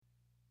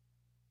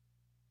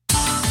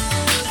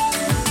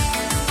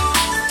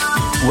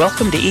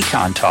Welcome to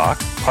Econ Talk,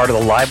 part of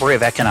the Library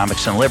of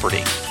Economics and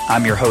Liberty.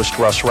 I'm your host,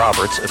 Russ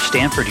Roberts of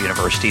Stanford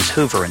University's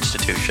Hoover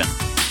Institution.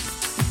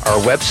 Our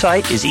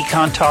website is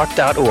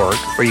econtalk.org,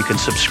 where you can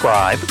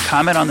subscribe,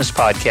 comment on this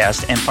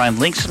podcast, and find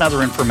links and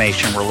other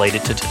information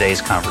related to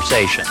today's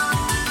conversation.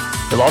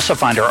 You'll also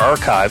find our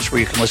archives,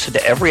 where you can listen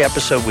to every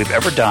episode we've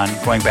ever done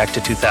going back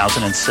to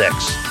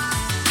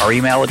 2006. Our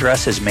email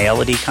address is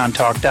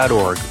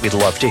mail@econtalk.org. We'd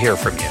love to hear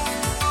from you.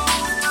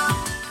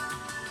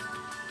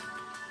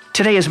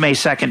 Today is May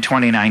 2nd,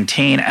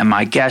 2019, and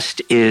my guest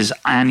is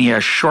Anya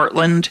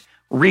Shortland,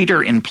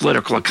 reader in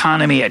political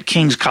economy at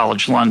King's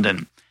College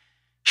London.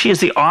 She is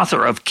the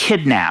author of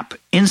Kidnap,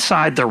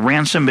 Inside the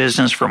Ransom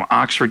Business from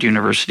Oxford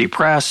University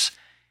Press,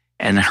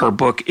 and her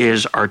book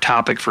is our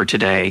topic for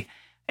today.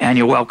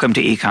 Anya, welcome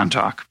to Econ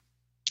Talk.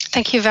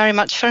 Thank you very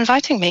much for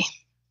inviting me.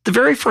 The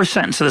very first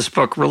sentence of this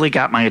book really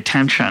got my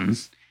attention.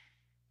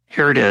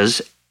 Here it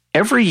is.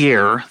 Every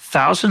year,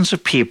 thousands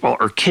of people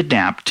are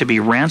kidnapped to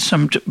be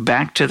ransomed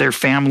back to their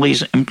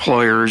families,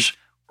 employers,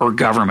 or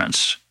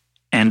governments.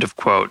 End of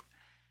quote.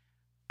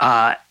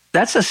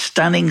 That's a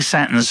stunning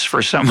sentence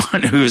for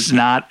someone who's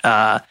not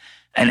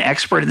an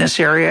expert in this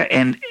area.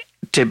 And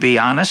to be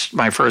honest,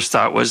 my first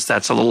thought was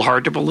that's a little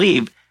hard to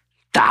believe.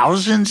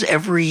 Thousands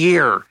every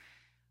year.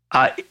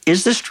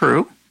 Is this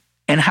true?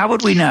 And how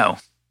would we know?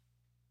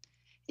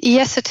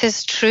 Yes, it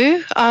is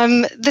true.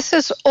 This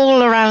is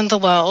all around the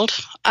world,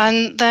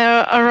 and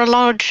there are a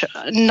large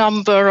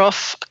number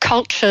of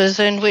cultures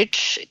in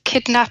which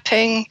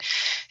kidnapping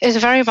is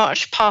very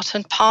much part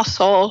and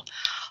parcel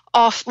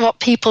of what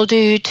people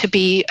do to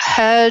be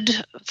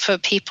heard, for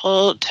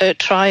people to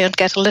try and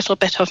get a little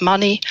bit of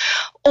money.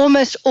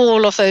 Almost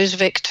all of those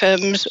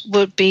victims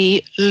would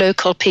be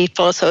local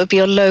people, so it would be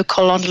a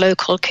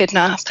local-on-local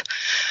kidnap.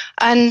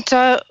 And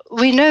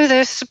we know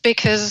this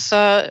because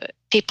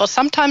people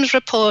sometimes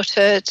report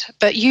it,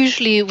 but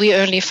usually we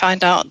only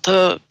find out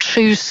the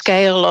true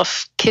scale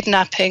of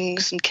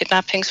kidnappings and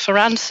kidnappings for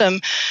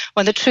ransom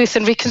when the Truth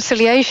and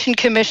Reconciliation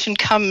Commission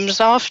comes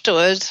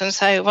afterwards and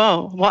say,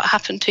 well, what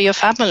happened to your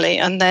family?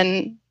 And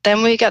then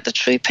we get the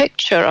true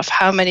picture of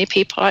how many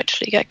people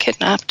actually get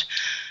kidnapped.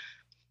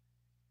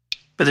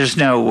 But there's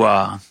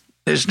no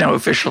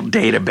official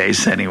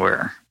database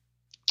anywhere.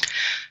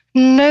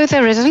 No,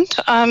 there isn't.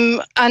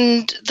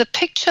 And the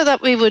picture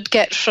that we would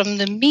get from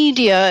the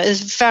media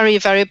is very,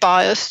 very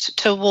biased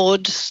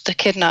towards the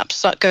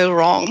kidnaps that go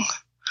wrong.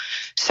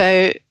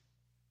 So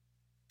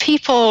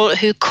people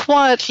who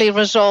quietly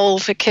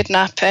resolve a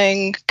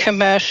kidnapping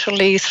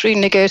commercially through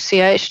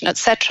negotiation,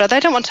 etc., they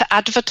don't want to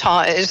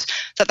advertise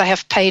that they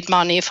have paid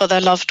money for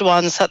their loved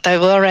ones, that they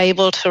were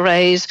able to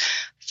raise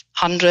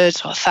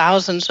hundreds or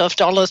thousands of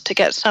dollars to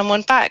get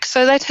someone back.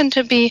 So they tend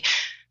to be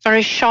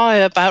very shy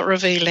about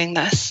revealing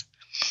this.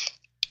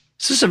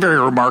 This is a very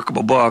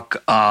remarkable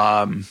book.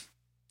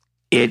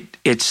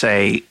 It's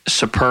a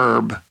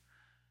superb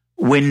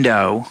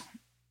window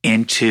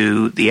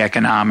into the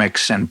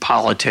economics and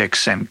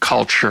politics and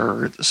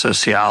culture, the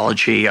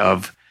sociology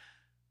of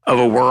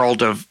a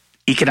world of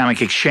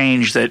economic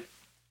exchange that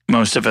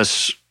most of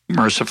us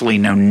mercifully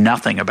know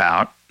nothing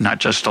about, not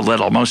just a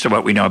little. Most of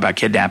what we know about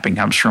kidnapping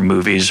comes from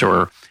movies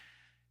or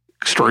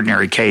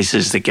extraordinary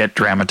cases that get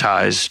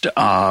dramatized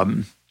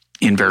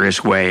in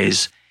various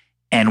ways.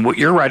 And what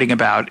you're writing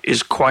about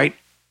is quite,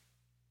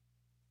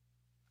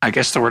 I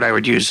guess the word I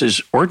would use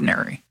is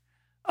ordinary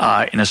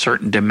in a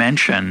certain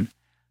dimension.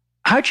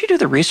 How did you do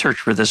the research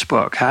for this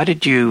book? How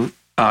did you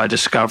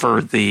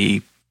discover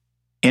the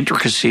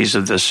intricacies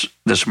of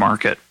this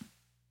market?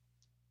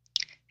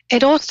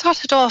 It all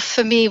started off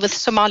for me with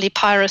Somali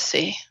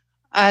piracy.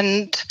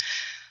 And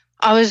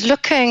I was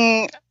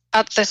looking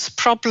at this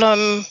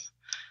problem,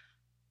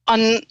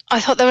 and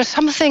I thought there were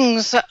some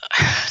things that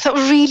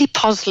were really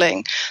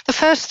puzzling. The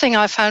first thing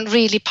I found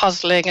really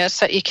puzzling is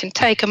that you can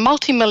take a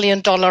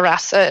multi-million-dollar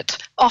asset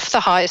off the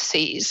high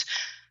seas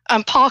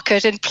and park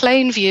it in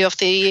plain view of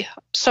the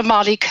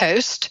Somali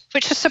coast,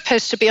 which is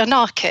supposed to be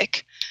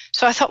anarchic.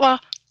 So I thought,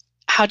 well,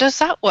 how does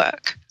that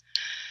work?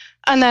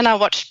 And then I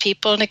watched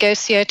people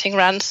negotiating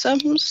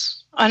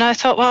ransoms, and I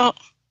thought, well,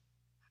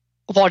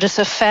 what is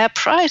a fair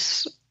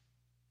price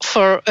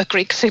for a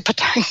Greek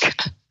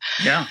supertanker?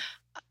 Yeah.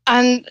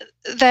 And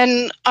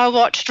then I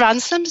watched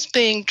ransoms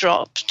being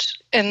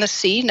dropped in the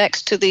sea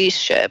next to these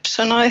ships,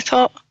 and I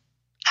thought,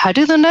 how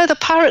do they know the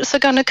pirates are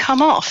going to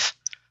come off?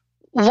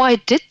 Why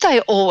did they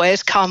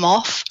always come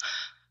off?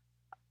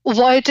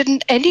 Why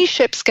didn't any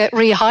ships get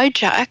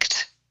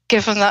re-hijacked,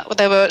 given that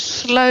they were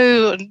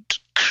slow and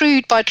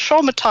crewed by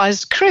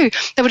traumatized crew?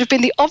 They would have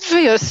been the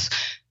obvious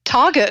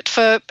target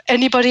for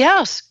anybody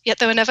else, yet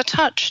they were never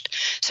touched.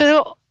 So there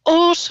were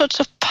all sorts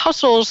of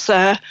puzzles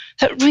there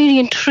that really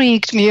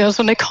intrigued me as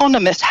an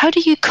economist. How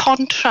do you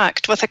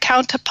contract with a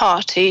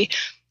counterparty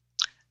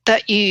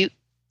that you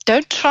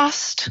don't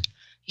trust,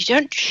 you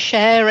don't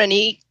share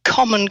any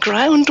common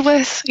ground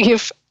with,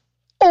 you've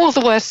all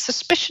the worst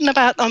suspicion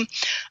about them,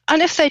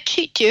 and if they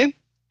cheat you,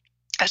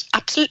 there's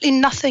absolutely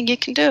nothing you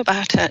can do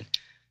about it.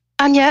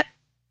 And yet,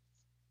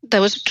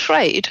 there was a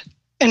trade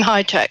in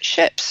hijacked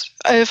ships,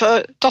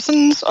 over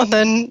dozens and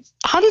then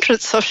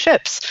hundreds of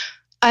ships.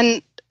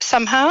 And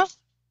somehow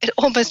it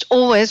almost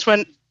always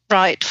went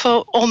right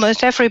for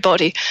almost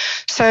everybody.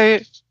 So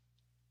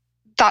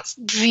that's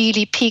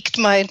really piqued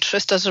my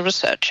interest as a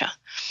researcher.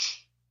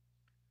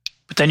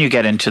 But then you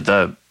get into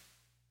that's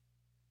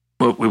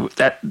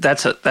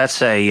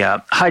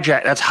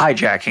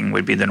hijacking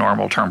would be the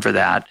normal term for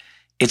that.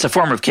 It's a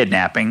form of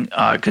kidnapping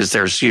because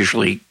there's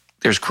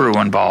crew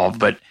involved.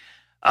 But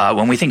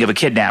when we think of a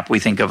kidnap, we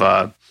think of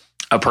a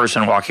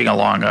person walking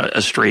along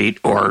a street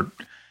or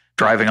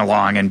driving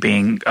along and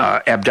being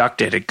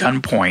abducted at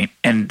gunpoint,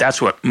 and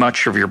that's what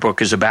much of your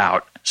book is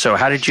about. So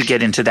how did you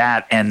get into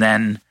that, and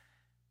then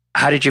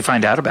how did you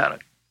find out about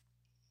it?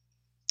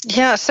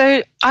 Yeah,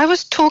 so I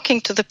was talking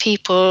to the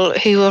people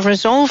who were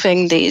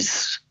resolving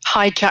these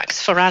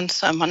hijacks for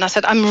ransom, and I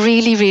said, I'm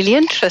really, really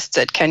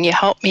interested. Can you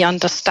help me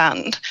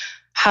understand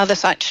how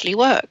this actually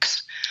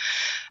works?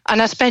 And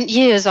I spent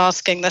years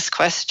asking this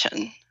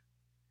question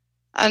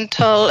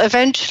until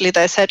eventually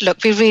they said,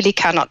 look, we really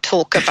cannot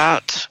talk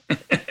about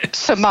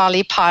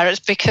Somali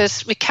pirates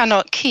because we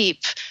cannot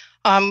keep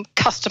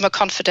customer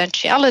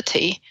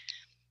confidentiality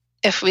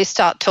if we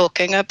start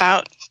talking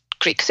about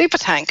Greek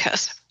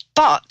supertankers.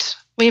 But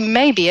we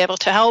may be able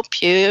to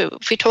help you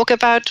if we talk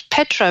about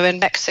Petro in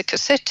Mexico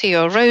City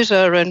or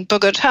Rosa in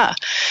Bogota,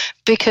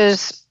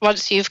 because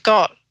once you've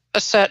got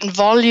a certain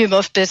volume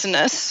of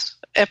business,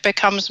 it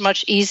becomes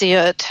much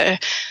easier to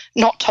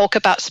not talk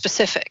about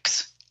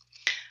specifics.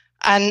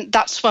 And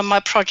that's when my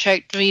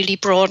project really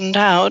broadened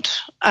out.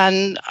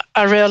 And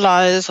I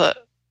realized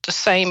that the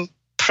same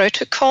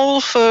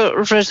protocol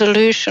for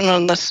resolution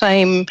and the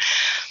same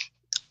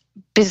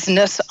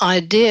business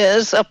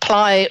ideas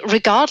apply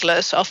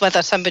regardless of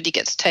whether somebody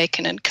gets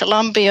taken in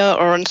Colombia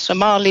or in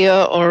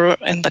Somalia or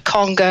in the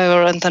Congo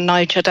or in the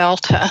Niger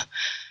Delta.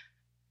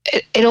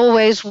 It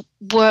always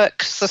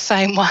works the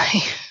same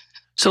way.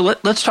 So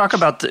let's talk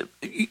about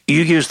you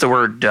used the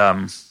word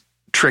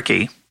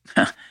tricky,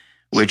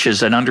 which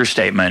is an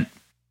understatement.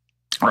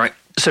 All right.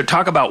 So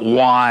talk about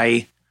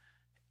why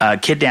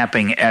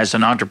kidnapping as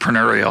an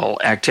entrepreneurial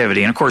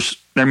activity. And of course,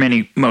 there are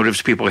many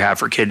motives people have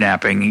for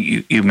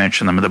kidnapping. You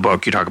mention them in the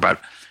book. You talk about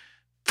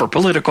for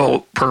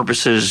political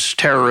purposes,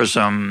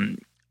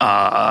 terrorism,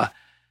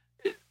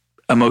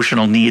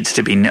 emotional needs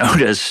to be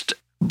noticed.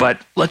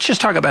 But let's just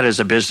talk about it as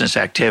a business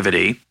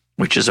activity,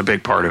 which is a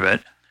big part of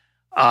it.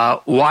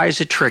 Why is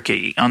it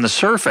tricky? On the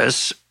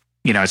surface,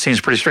 it seems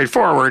pretty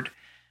straightforward.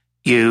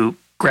 You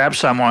grab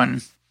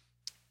someone,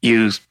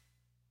 you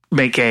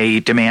make a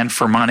demand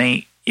for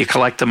money, you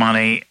collect the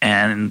money,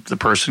 and the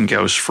person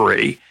goes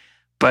free.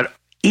 But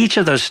each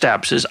of those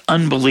steps is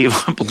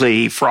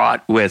unbelievably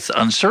fraught with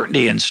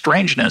uncertainty and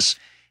strangeness,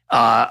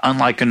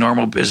 unlike a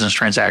normal business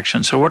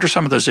transaction. So what are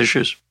some of those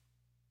issues?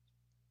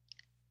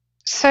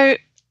 So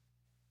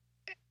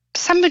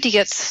somebody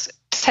gets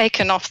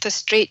taken off the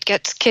street,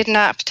 gets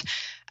kidnapped,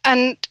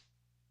 and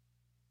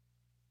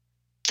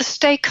the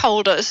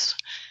stakeholders,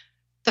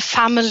 the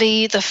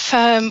family, the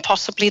firm,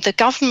 possibly the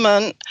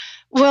government,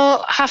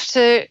 will have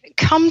to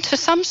come to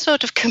some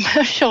sort of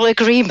commercial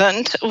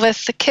agreement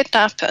with the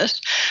kidnappers.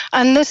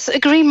 And this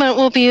agreement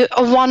will be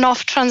a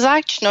one-off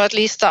transaction, or at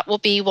least that will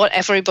be what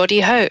everybody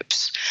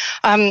hopes.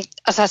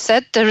 As I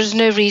said, there is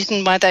no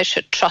reason why they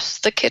should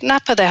trust the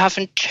kidnapper. They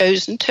haven't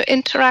chosen to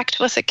interact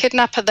with the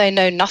kidnapper. They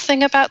know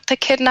nothing about the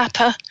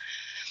kidnapper.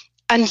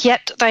 And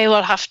yet they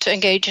will have to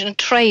engage in a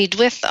trade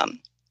with them.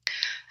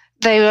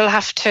 They will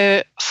have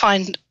to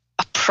find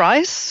a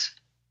price,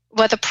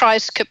 where the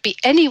price could be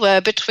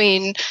anywhere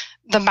between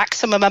the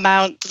maximum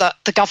amount that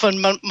the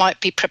government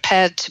might be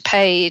prepared to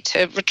pay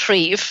to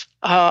retrieve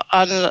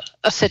a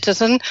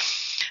citizen,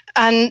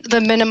 and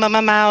the minimum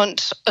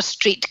amount a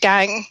street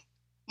gang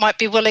might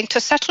be willing to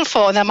settle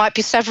for. And there might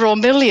be several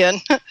million,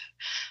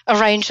 a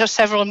range of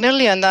several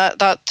million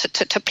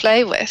to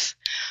play with.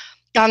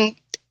 And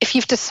if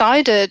you've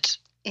decided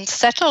and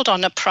settled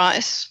on a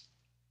price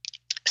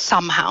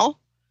somehow,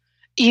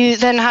 you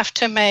then have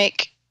to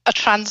make a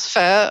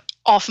transfer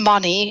of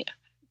money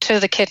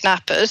to the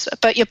kidnappers,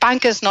 but your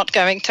banker's not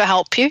going to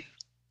help you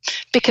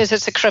because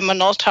it's a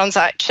criminal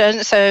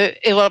transaction. So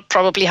it will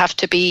probably have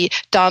to be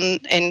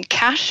done in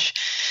cash.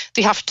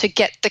 You have to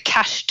get the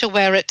cash to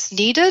where it's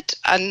needed,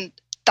 and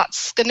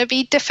that's going to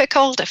be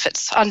difficult. If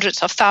it's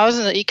hundreds of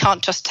thousands, you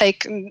can't just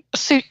take a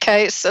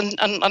suitcase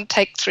and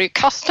take through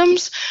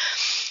customs.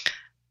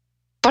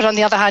 But on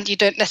the other hand, you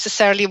don't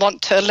necessarily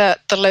want to alert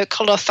the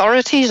local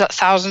authorities that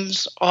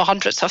thousands or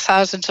hundreds of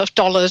thousands of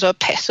dollars or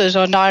pesos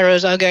or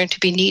nairas are going to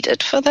be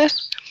needed for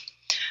this.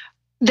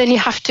 Then you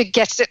have to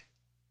get it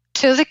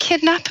to the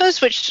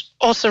kidnappers, which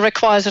also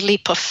requires a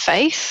leap of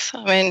faith.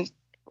 I mean,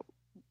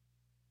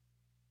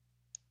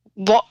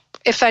 what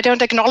if they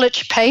don't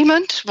acknowledge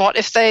payment? What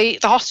if the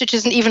hostage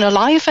isn't even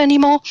alive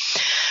anymore?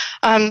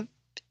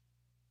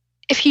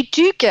 If you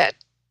do get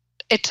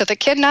it to the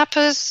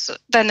kidnappers,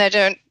 then they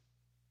don't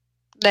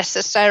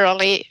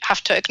necessarily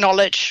have to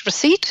acknowledge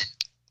receipt.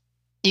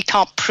 You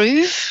can't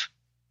prove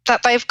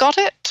that they've got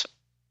it.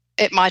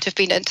 it might have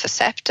been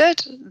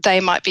intercepted. They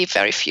might be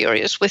very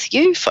furious with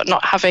you for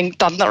not having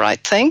done the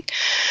right thing.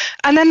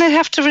 And then they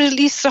have to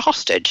release the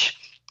hostage.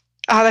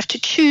 They have to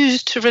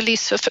choose to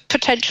release a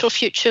potential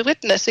future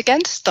witness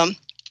against them.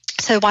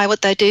 So why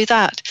would they do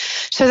that?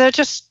 So there are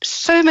just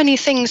so many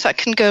things that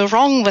can go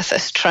wrong with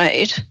this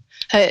trade.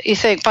 You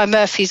think by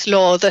Murphy's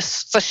Law,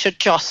 this should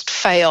just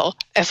fail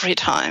every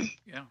time.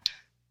 Yeah.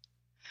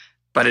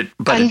 But it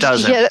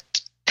doesn't.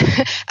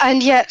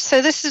 And yet,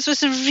 so this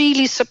was a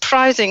really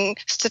surprising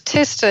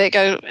statistic.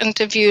 I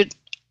interviewed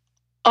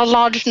a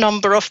large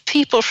number of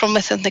people from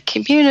within the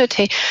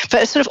community,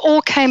 but it sort of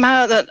all came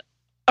out that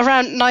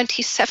around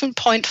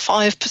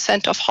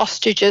 97.5% of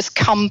hostages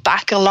come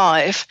back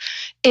alive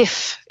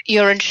if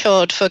you're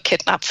insured for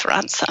kidnap for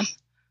ransom.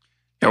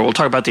 Yeah, we'll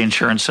talk about the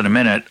insurance in a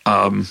minute.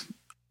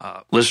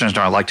 Listeners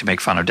know I like to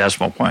make fun of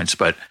decimal points,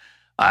 but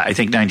I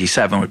think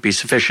 97 would be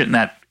sufficient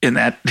in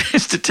that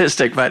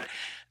statistic. But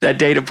that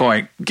data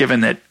point,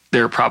 given that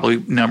there are probably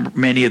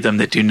many of them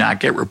that do not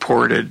get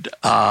reported,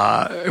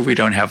 we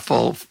don't have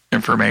full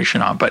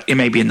information on. But it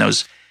may be in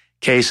those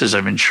cases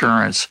of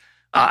insurance.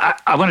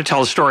 I want to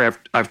tell a story.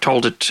 I've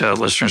told it to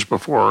listeners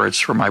before. It's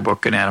from my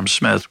book, in Adam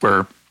Smith,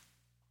 where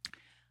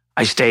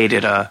I stayed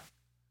at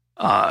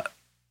a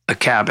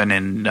cabin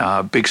in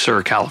Big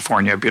Sur,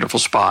 California, a beautiful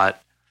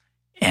spot,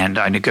 and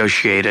I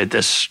negotiated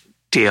this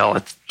deal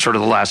at sort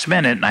of the last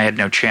minute, and I had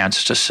no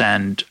chance to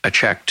send a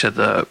check to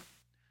the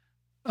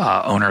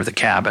owner of the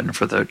cabin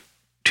for the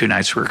 2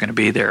 nights we were going to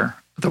be there.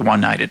 The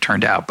one night it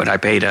turned out, but I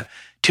paid a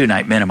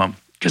 2-night minimum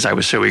because I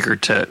was so eager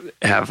to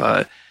have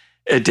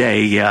a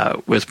day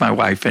with my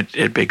wife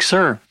at Big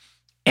Sur.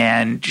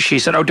 And she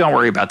said, "Oh, don't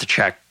worry about the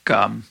check,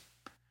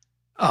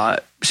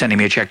 sending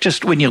me a check.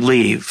 Just when you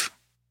leave,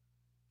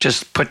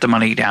 just put the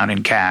money down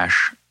in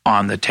cash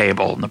on the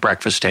table, on the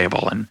breakfast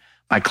table, and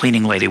my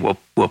cleaning lady will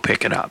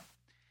pick it up."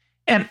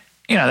 And,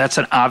 that's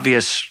an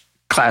obvious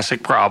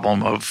classic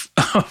problem of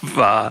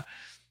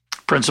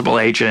principal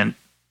agent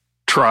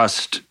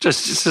trust.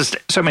 Just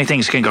so many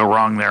things can go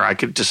wrong there. I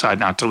could decide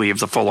not to leave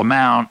the full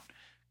amount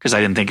because I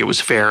didn't think it was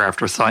fair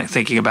after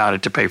thinking about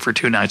it to pay for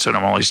 2 nights when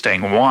I'm only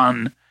staying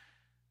 1.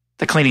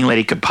 The cleaning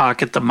lady could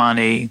pocket the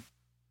money.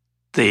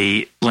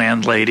 The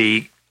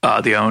landlady,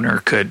 the owner,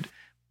 could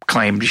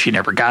claim she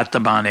never got the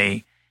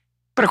money.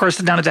 But of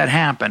course, none of that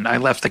happened. I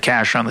left the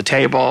cash on the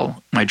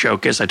table. My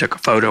joke is I took a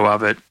photo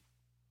of it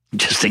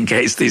just in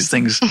case these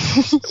things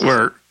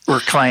were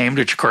claimed,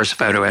 which of course, a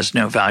photo has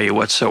no value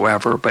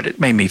whatsoever, but it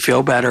made me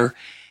feel better.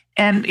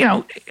 And,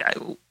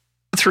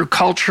 through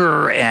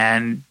culture,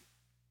 and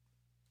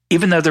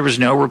even though there was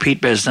no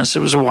repeat business,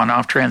 it was a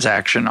one-off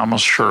transaction,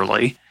 almost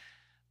surely,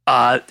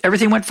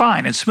 everything went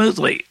fine and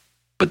smoothly.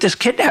 But these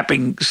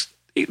kidnapping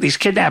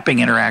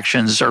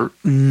interactions are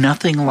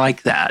nothing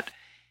like that.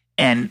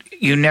 And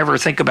you never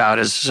think about,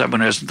 as someone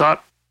who hasn't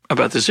thought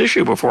about this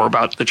issue before,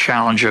 about the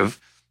challenge of,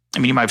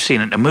 you might have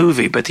seen it in a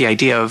movie, but the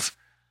idea of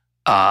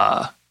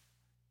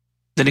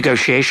the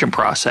negotiation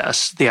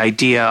process, the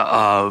idea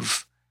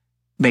of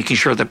making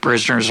sure that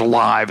prisoners are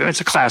alive.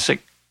 It's a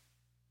classic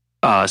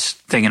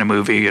thing in a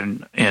movie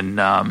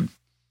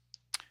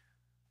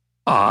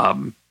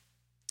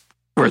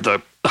where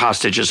the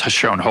hostage is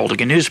shown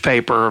holding a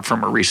newspaper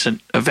from a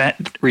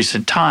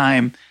recent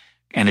time.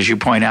 And as you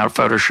point out,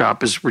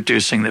 Photoshop is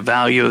reducing the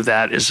value of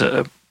that as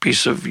a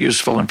piece of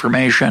useful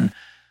information.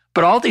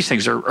 But all these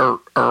things are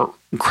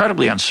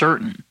incredibly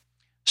uncertain.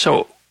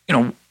 So,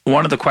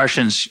 one of the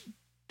questions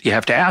you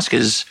have to ask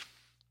is,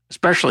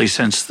 especially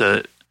since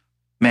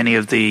many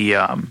of the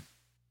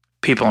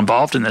people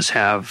involved in this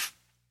have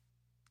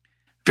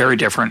very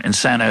different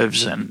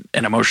incentives and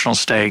emotional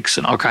stakes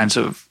and all kinds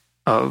of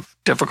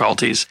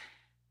difficulties,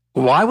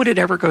 why would it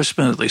ever go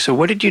smoothly? So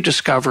what did you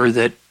discover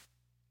that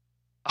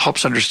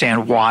helps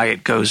understand why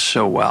it goes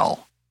so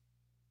well?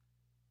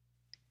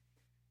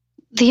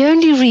 The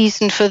only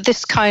reason for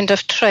this kind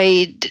of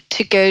trade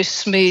to go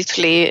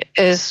smoothly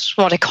is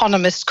what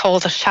economists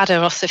call the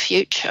shadow of the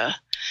future.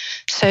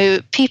 So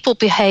people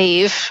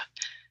behave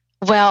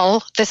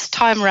well this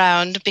time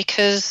round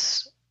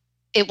because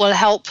it will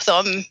help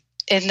them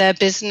in their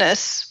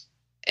business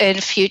in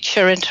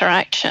future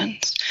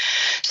interactions.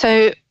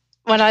 So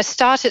when I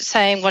started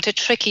saying what a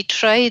tricky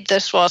trade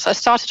this was, I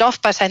started off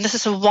by saying this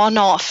is a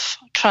one-off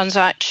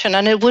transaction,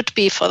 and it would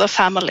be for the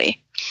family.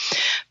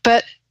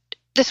 But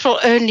this will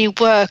only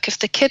work if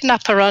the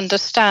kidnapper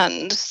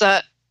understands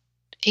that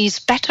he's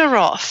better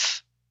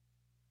off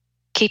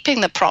keeping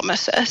the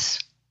promises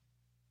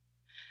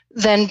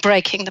than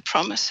breaking the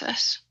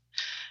promises.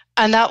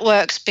 And that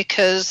works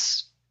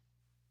because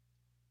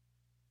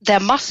there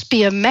must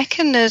be a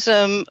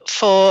mechanism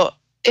for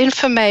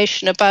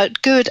information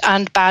about good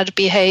and bad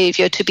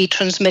behavior to be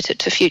transmitted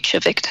to future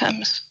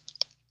victims.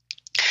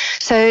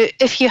 So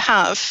if you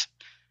have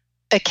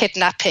a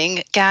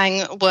kidnapping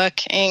gang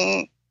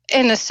working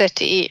in a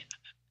city,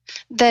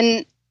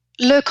 then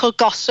local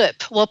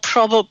gossip will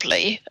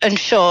probably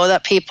ensure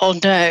that people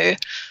know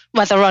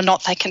whether or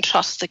not they can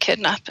trust the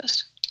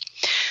kidnappers.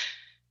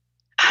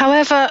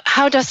 However,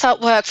 how does that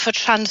work for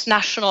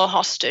transnational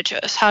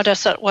hostages? How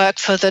does that work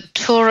for the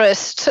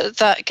tourist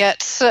that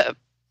gets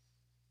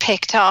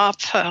picked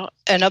up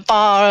in a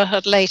bar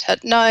late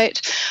at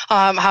night?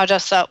 How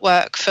does that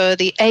work for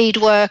the aid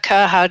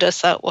worker? How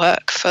does that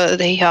work for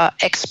the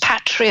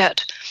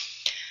expatriate?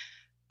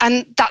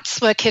 And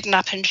that's where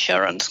kidnap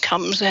insurance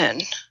comes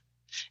in.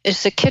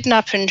 Is the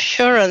kidnap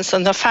insurance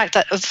and the fact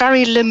that a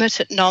very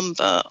limited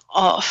number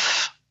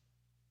of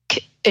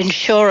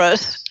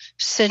insurers,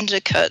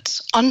 syndicates,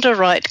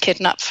 underwrite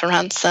kidnap for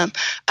ransom,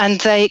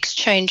 and they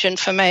exchange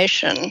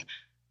information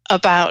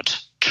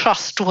about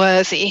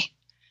trustworthy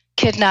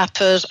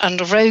kidnappers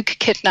and rogue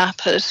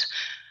kidnappers,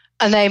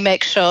 and they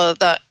make sure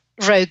that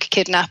rogue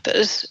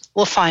kidnappers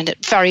will find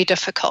it very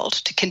difficult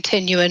to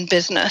continue in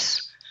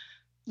business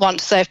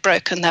once they've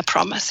broken their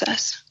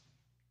promises.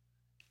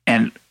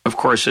 And of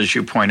course, as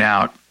you point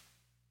out,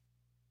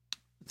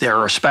 there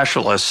are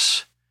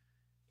specialists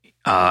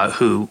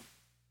who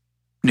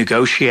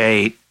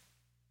negotiate,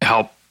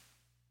 help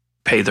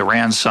pay the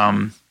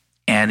ransom,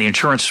 and the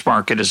insurance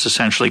market is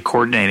essentially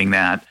coordinating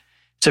that.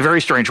 It's a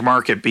very strange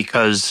market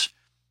because,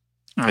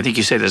 I think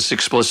you say this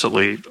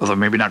explicitly, although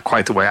maybe not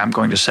quite the way I'm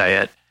going to say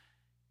it,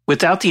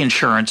 without the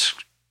insurance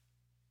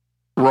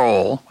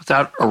role,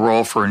 without a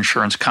role for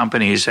insurance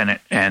companies and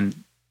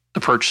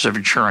the purchase of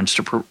insurance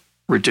to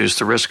reduce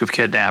the risk of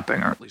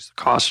kidnapping, or at least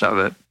the cost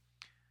of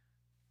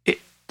it,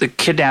 the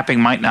kidnapping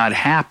might not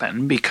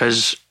happen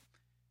because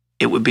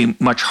it would be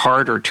much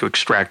harder to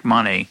extract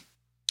money.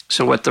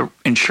 So what the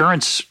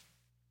insurance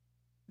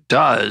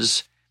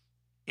does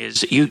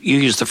is, you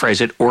use the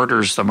phrase, it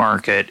orders the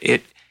market.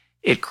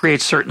 It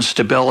creates certain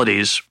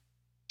stabilities,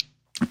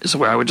 is the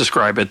way I would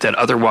describe it, that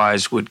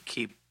otherwise would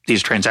keep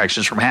these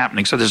transactions from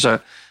happening. So there's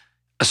a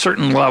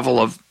certain level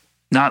of,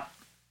 not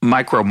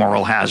micro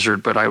moral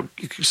hazard, but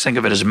you could think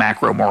of it as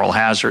macro moral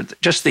hazard.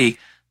 Just the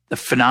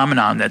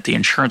phenomenon that the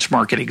insurance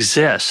market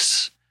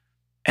exists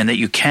and that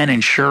you can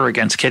insure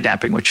against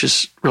kidnapping, which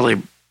is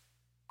really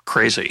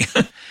crazy,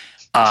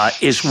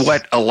 is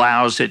what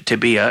allows it to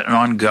be an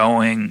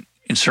ongoing,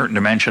 in certain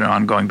dimension, an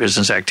ongoing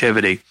business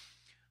activity.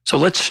 So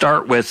let's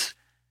start with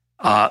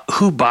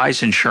who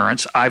buys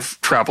insurance.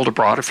 I've traveled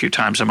abroad a few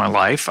times in my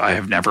life. I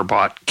have never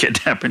bought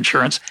kidnap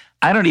insurance.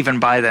 I don't even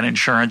buy that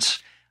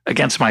insurance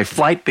against my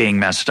flight being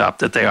messed up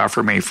that they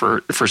offer me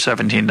for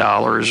 $17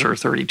 or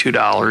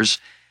 $32.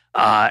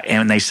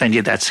 And they send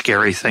you that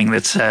scary thing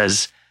that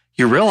says,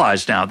 you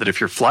realize now that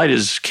if your flight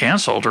is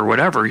canceled or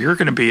whatever, you're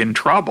going to be in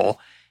trouble.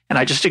 And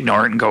I just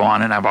ignore it and go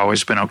on, and I've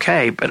always been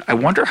okay. But I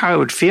wonder how I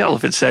would feel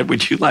if it said,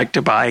 would you like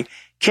to buy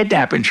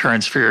kidnap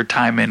insurance for your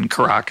time in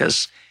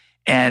Caracas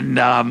and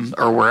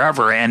or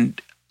wherever? And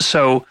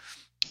so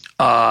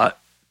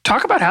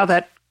talk about how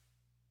that,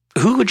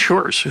 who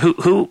insures,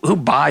 who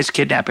buys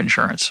kidnap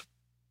insurance?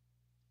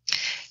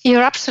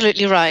 You're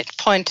absolutely right,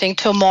 pointing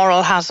to a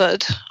moral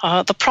hazard.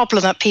 The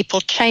problem that people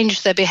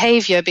change their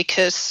behavior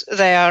because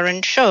they are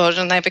insured,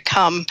 and they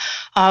become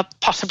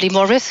possibly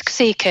more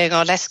risk-seeking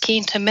or less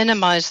keen to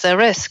minimize their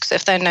risks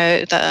if they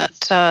know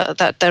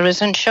that there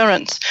is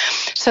insurance.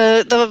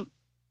 So the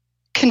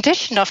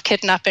condition of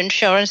kidnap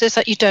insurance is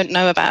that you don't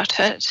know about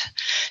it.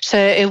 So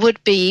it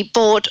would be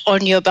bought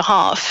on your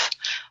behalf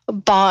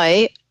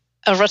by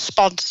a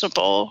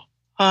responsible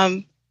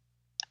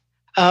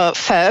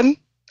firm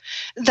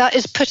that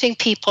is putting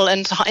people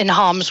in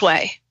harm's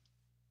way.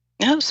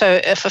 So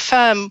if a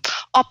firm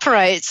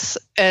operates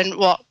in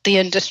what the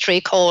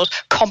industry calls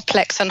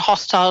complex and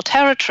hostile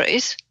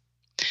territories,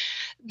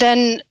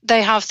 then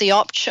they have the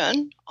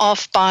option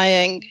of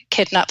buying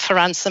kidnap for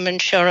ransom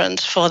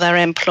insurance for their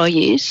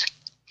employees,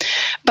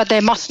 but they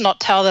must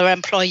not tell their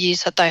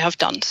employees that they have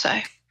done so.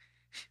 I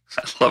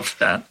love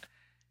that.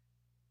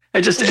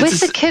 With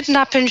the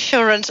kidnap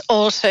insurance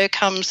also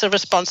comes the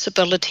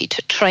responsibility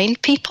to train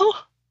people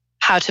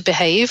how to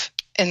behave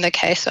in the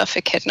case of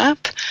a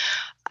kidnap,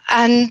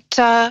 and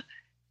to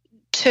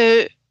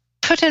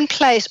put in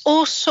place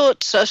all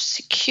sorts of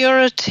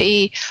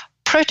security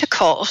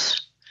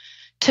protocols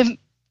to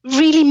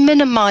really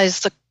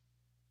minimize the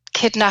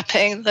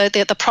kidnapping,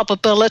 the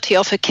probability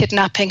of a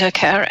kidnapping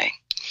occurring.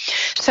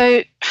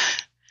 So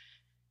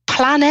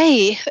plan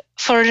A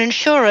for an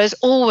insurer is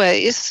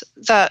always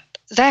that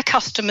their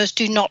customers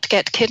do not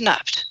get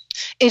kidnapped.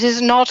 It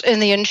is not in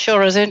the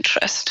insurer's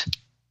interest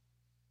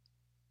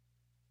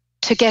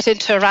to get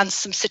into a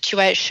ransom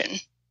situation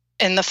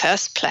in the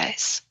first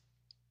place.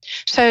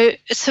 So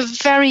it's a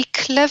very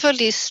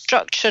cleverly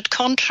structured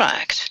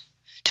contract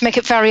to make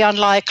it very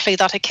unlikely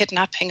that a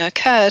kidnapping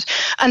occurs.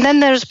 And then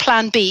there's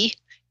plan B.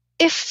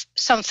 If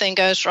something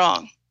goes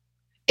wrong,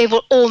 it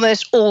will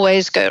almost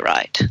always go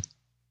right.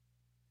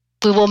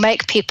 We will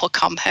make people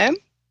come home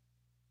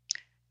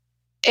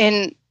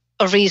in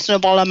a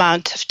reasonable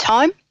amount of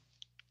time.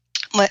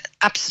 We're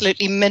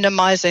absolutely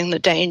minimizing the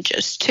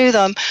dangers to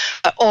them,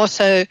 but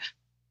also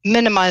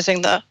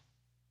minimizing the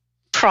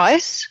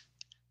price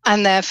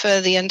and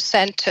therefore the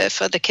incentive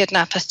for the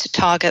kidnappers to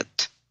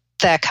target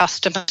their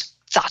customers,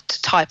 that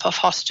type of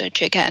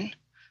hostage again.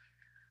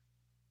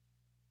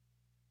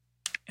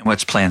 And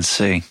what's plan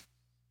C?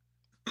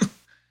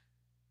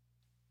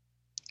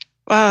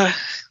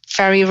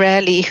 very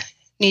rarely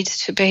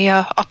needs to be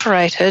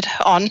operated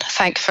on,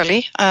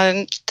 thankfully.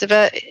 And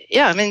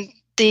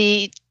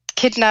the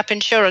kidnap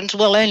insurance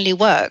will only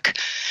work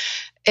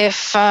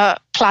if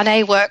Plan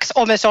A works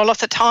almost all of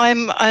the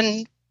time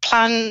and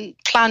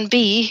Plan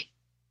B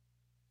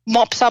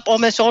mops up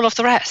almost all of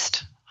the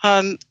rest.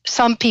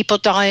 Some people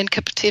die in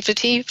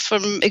captivity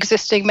from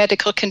existing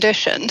medical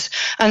conditions,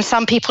 and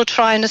some people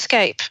try and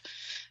escape.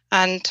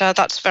 And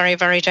that's very,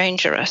 very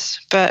dangerous.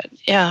 But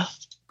yeah.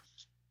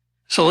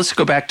 So let's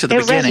go back to the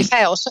beginning. It really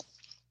fails.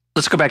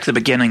 Let's go back to the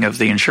beginning of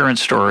the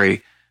insurance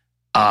story.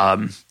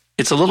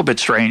 It's a little bit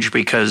strange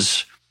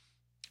because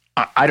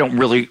I don't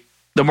really,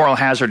 the moral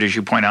hazard, as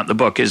you point out in the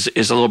book, is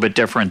a little bit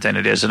different than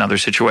it is in other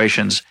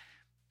situations.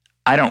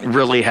 I don't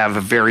really have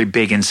a very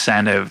big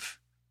incentive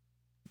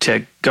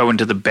to go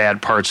into the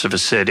bad parts of a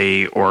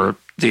city or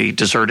the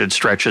deserted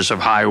stretches of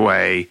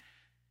highway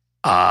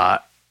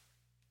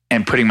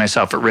and putting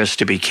myself at risk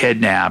to be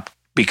kidnapped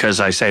because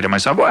I say to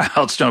myself, well,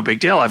 it's no big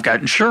deal. I've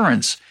got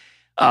insurance.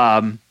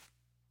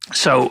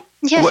 Yes,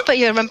 but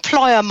your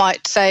employer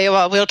might say,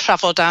 well, we'll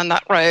travel down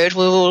that road.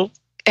 We will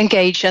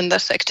engage in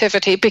this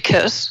activity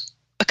because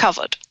we're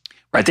covered.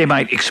 Right. They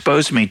might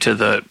expose me to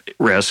the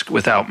risk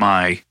without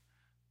my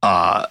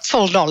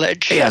full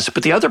knowledge. Yes.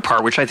 But the other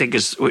part, which I think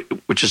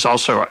which is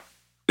also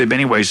in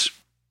many ways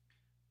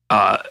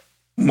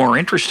more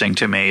interesting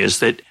to me, is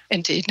that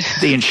indeed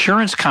the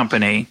insurance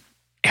company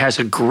has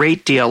a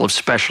great deal of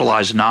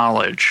specialized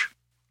knowledge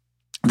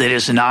that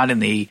is not in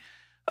the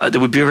that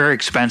would be very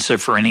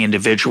expensive for any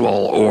individual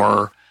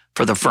or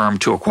for the firm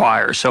to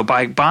acquire. So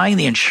by buying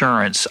the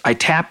insurance, I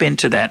tap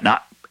into that,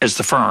 not as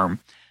the firm,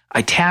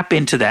 I tap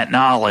into that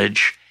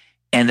knowledge.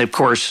 And of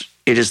course,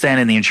 it is then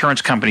in the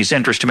insurance company's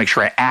interest to make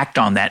sure I act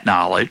on that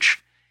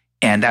knowledge.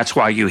 And that's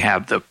why you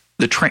have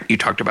you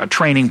talked about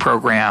training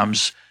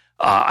programs.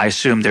 I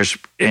assume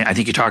I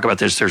think you talk about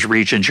this, there's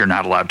regions you're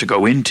not allowed to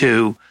go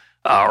into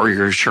or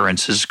your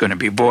insurance is going to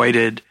be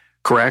voided,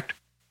 correct?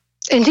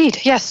 Indeed,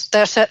 yes.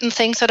 There are certain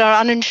things that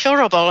are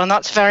uninsurable, and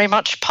that's very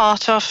much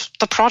part of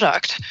the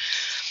product.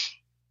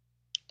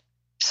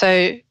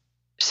 So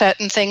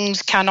certain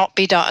things cannot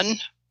be done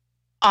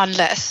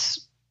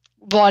unless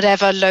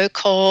whatever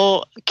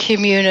local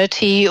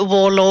community,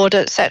 warlord,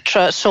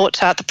 etc.,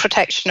 sorts out the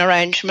protection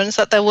arrangements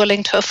that they're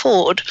willing to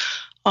afford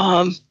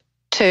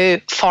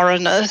to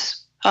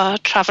foreigners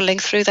traveling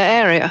through the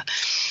area.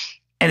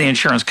 And the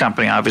insurance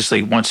company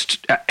obviously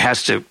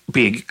has to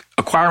be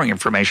acquiring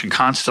information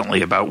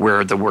constantly about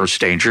where the worst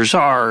dangers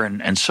are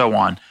and so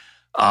on.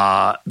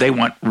 They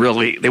want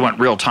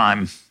real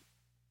time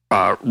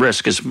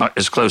risk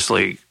as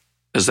closely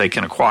as they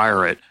can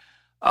acquire it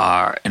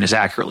and as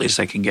accurately as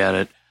they can get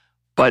it.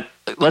 But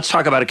let's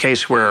talk about a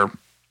case where,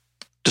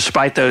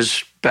 despite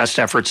those best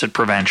efforts at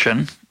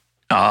prevention,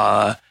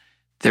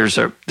 there's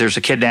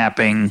a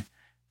kidnapping.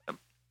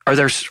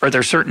 Is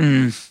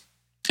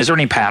there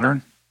any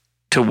pattern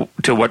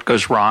to what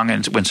goes wrong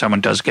and when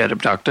someone does get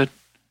abducted?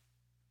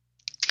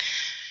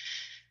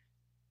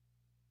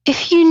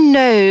 If you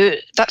know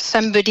that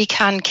somebody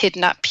can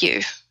kidnap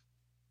you,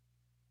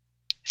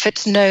 if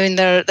it's known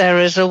there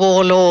is a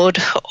warlord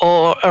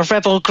or a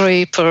rebel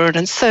group or an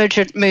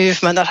insurgent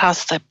movement that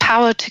has the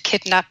power to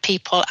kidnap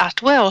people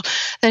at will,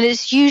 then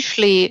it's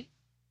usually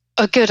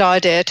a good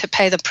idea to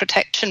pay them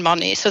protection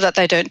money so that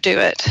they don't do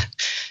it.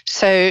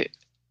 So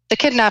the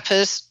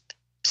kidnappers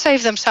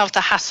save themselves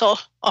the hassle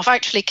of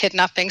actually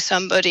kidnapping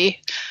somebody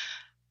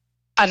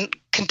and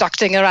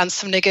conducting a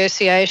ransom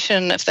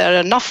negotiation. If there are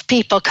enough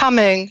people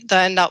coming,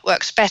 then that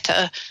works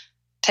better.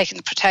 Taking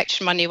the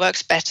protection money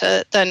works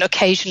better than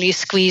occasionally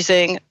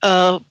squeezing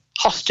a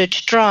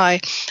hostage dry.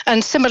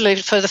 And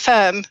similarly for the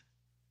firm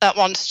that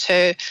wants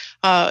to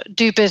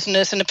do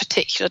business in a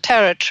particular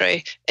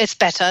territory, it's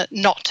better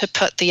not to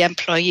put the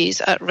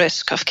employees at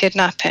risk of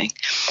kidnapping.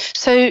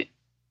 So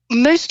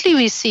mostly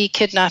we see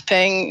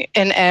kidnapping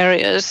in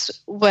areas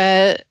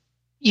where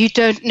you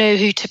don't know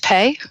who to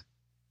pay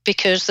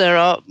because there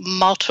are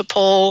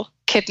multiple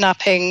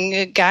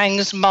kidnapping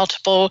gangs,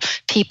 multiple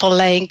people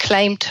laying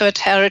claim to a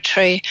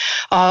territory,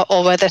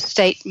 or where the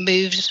state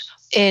moves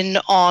in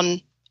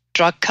on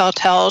drug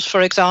cartels,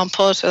 for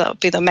example. So that would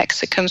be the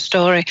Mexican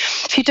story.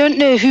 If you don't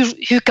know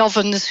who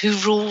governs, who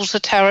rules a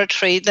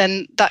territory,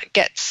 then that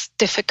gets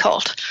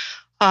difficult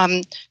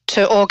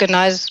to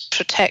organize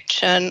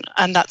protection,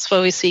 and that's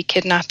where we see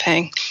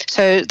kidnapping.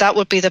 So that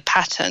would be the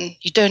pattern.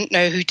 You don't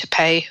know who to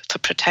pay for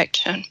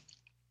protection.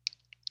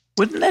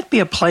 Wouldn't that be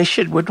a place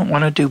you wouldn't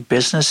want to do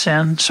business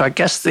in? So I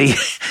guess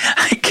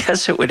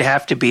it would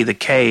have to be the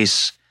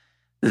case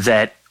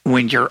that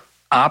when you're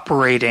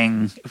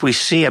operating, if we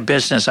see a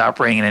business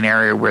operating in an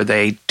area where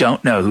they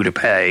don't know who to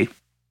pay,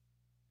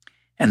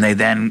 and they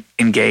then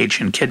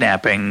engage in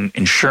kidnapping,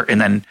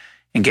 and then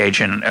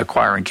engage in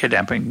acquiring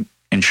kidnapping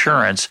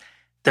insurance,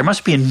 there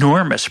must be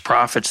enormous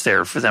profits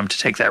there for them to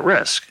take that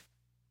risk.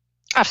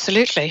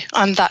 Absolutely.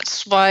 And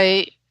that's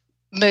why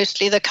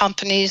mostly the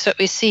companies that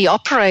we see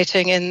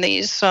operating in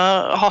these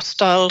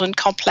hostile and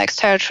complex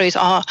territories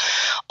are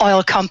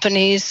oil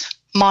companies,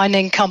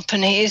 mining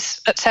companies,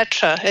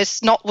 etc.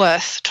 It's not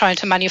worth trying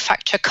to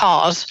manufacture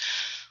cars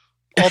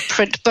or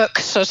print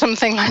books or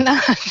something like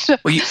that.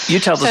 Well, you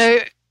tell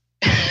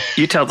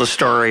the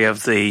story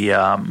of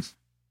the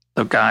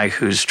guy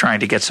who's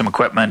trying to get some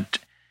equipment,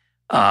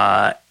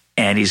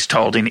 and he's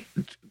told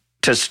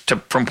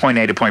from point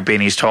A to point B,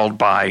 and he's told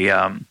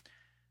by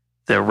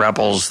the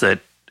rebels that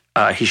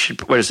he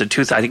should. What is it?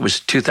 I think it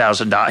was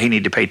 $2,000. He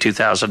needed to pay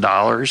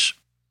 $2,000.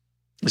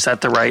 Is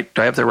that the right?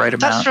 Do I have the right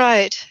amount? That's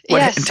right.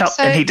 Yes.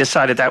 And he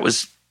decided that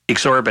was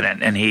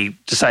exorbitant, and he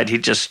decided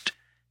he'd just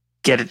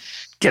get it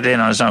in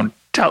on his own.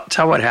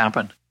 Tell what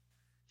happened.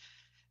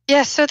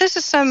 Yes, so this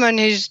is someone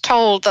who's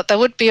told that there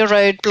would be a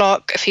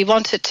roadblock if he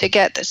wanted to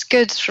get this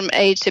goods from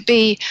A to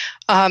B.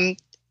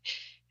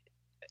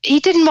 He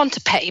didn't want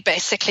to pay,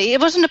 basically.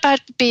 It wasn't about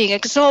being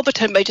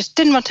exorbitant, but he just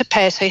didn't want to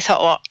pay. So he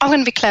thought, well, I'm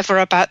going to be clever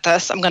about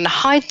this. I'm going to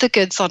hide the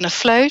goods on a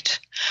float.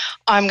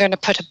 I'm going to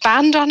put a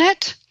band on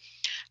it.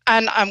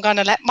 And I'm going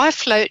to let my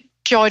float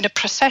join a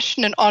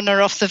procession in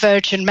honor of the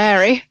Virgin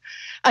Mary.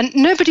 And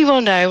nobody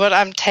will know that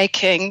I'm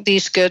taking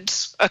these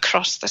goods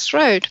across this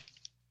road.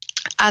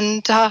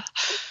 And the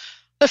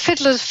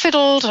fiddlers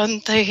fiddled,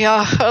 and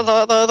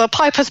the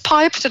pipers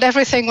piped, and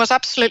everything was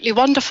absolutely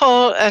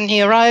wonderful. And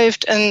he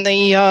arrived in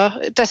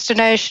the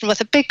destination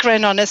with a big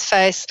grin on his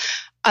face.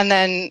 And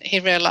then he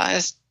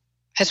realized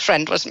his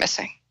friend was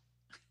missing.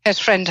 His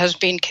friend has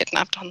been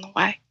kidnapped on the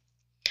way.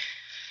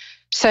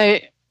 So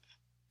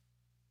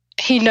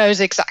he knows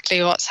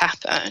exactly what's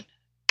happened.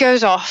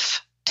 Goes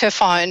off to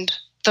find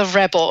the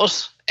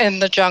rebels in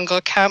the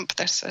jungle camp.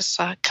 This is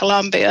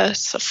Colombia,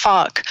 it's the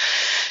FARC.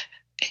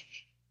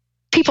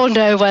 People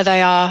know where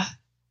they are.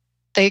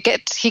 He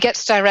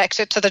gets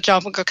directed to the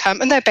jungle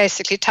camp, and they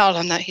basically tell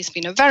him that he's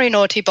been a very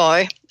naughty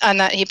boy and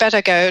that he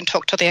better go and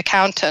talk to the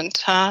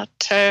accountant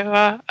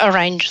to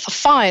arrange the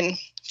fine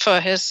for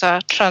his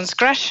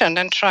transgression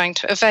and trying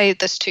to evade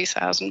this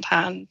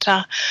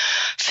 £2,000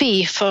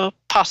 fee for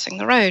passing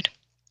the road.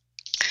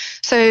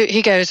 So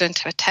he goes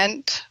into a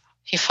tent.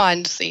 He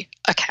finds the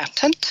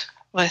accountant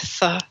with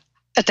a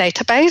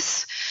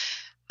database,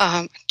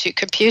 2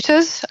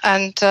 computers,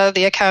 and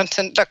the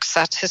accountant looks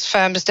at his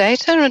firm's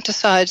data and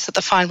decides that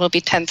the fine will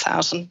be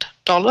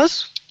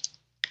 $10,000.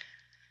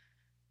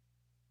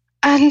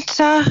 And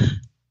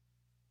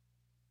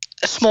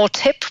a small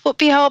tip would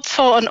be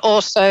helpful, and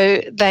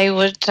also they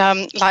would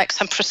like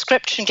some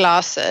prescription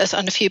glasses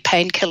and a few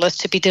painkillers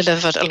to be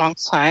delivered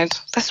alongside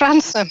this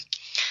ransom.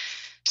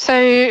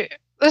 So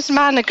this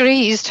man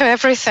agrees to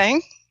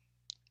everything,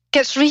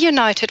 gets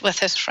reunited with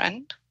his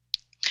friend.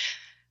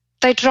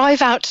 They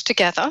drive out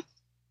together.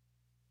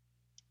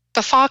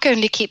 The FARC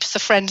only keeps the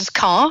friend's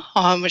car,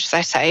 which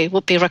they say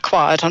will be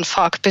required on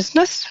FARC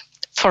business,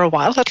 for a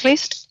while at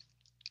least.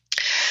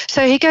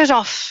 So he goes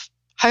off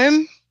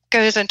home,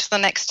 goes into the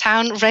next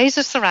town,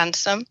 raises the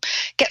ransom,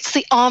 gets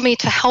the army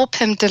to help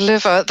him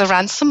deliver the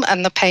ransom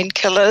and the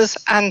painkillers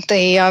and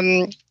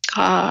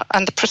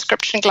the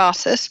prescription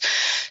glasses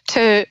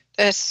to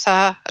this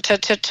to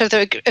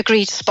the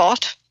agreed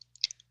spot.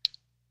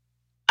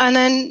 And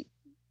then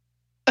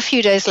a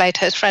few days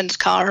later, his friend's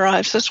car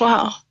arrives as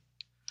well.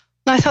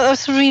 And I thought that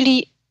was a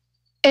really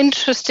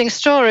interesting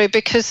story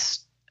because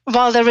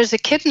while there is a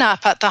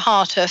kidnap at the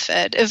heart of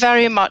it, it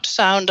very much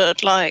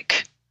sounded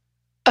like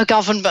a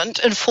government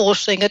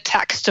enforcing a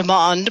tax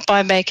demand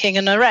by making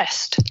an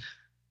arrest.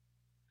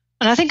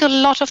 And I think a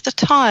lot of the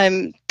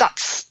time,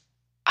 that's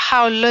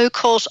how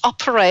locals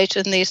operate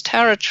in these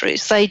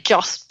territories. They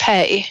just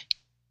pay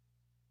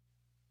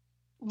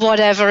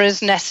whatever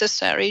is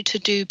necessary to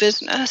do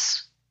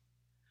business.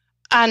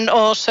 And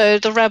also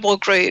the rebel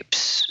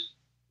groups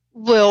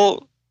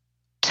will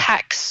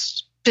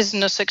tax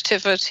business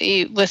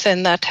activity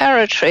within their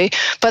territory,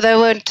 but they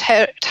won't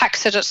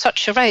tax it at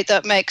such a rate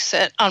that makes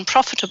it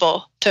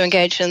unprofitable to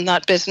engage in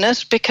that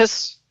business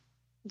because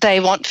they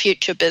want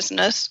future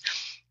business.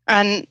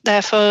 And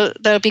therefore,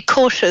 they'll be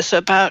cautious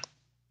about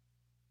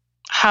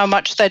how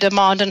much they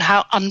demand and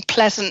how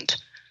unpleasant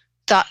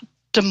that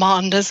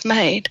demand is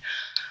made.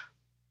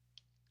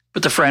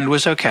 But the friend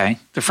was okay.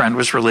 The friend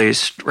was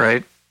released,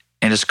 right?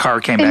 And his car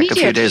came back a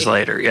few days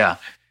later. Yeah.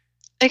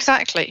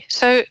 Exactly.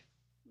 So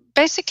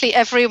basically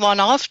everyone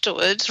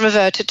afterwards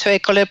reverted to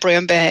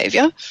equilibrium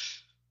behavior.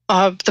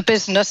 The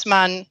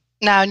businessman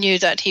now knew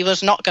that he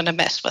was not going to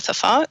mess with the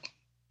FARC.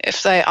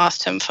 If they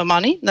asked him for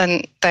money,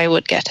 then they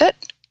would get it.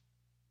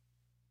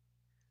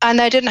 And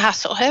they didn't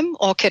hassle him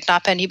or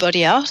kidnap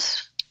anybody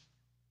else.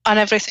 And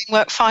everything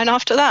worked fine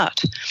after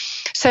that.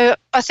 So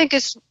I think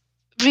it's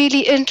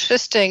really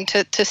interesting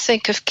to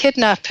think of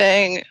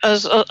kidnapping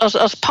as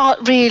part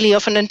really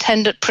of an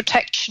intended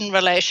protection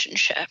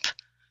relationship.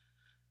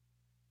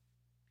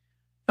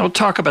 We'll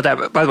talk about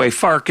that. By the way,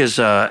 FARC is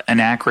an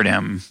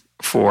acronym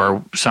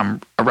for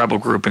a rebel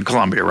group in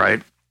Colombia,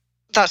 right?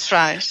 That's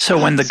right.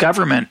 So when the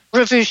government...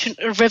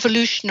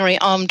 Revolutionary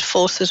Armed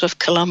Forces of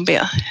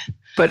Colombia.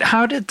 But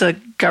how did the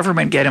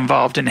government get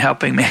involved in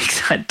helping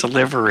make that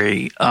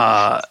delivery?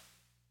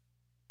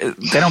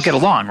 they don't get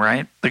along,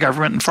 right? The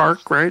government and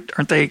FARC, right?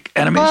 Aren't they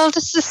enemies? Well,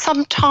 this is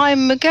some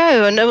time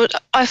ago, and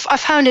I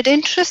found it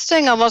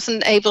interesting. I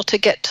wasn't able to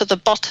get to the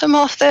bottom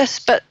of this,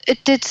 but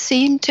it did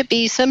seem to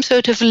be some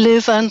sort of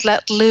live and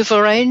let live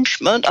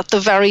arrangement at the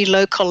very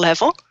local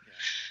level,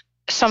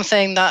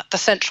 something that the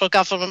central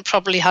government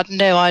probably had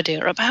no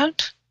idea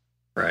about.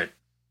 Right.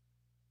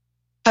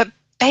 But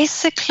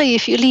basically,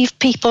 if you leave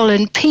people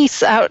in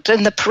peace out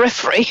in the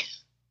periphery,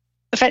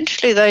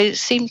 eventually they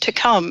seem to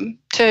come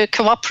to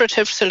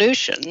cooperative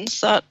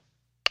solutions that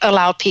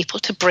allow people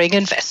to bring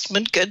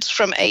investment goods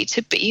from A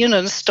to B and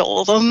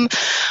install them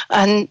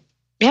and,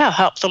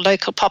 help the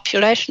local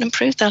population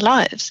improve their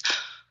lives.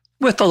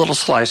 With a little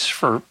slice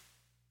for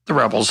the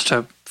rebels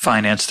to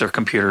finance their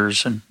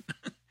computers. And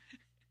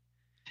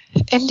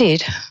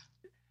Indeed.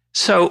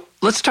 So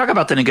let's talk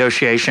about the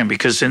negotiation,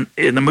 because in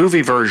the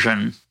movie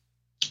version,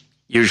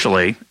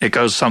 usually it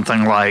goes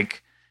something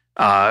like,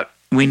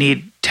 we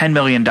need $10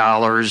 million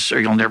or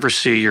you'll never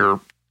see your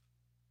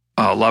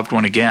loved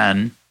one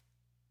again.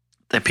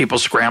 That people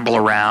scramble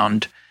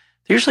around.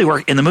 They usually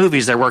work in the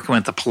movies. They're working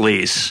with the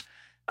police.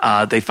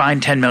 They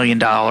find $10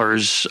 million.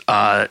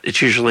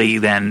 It's usually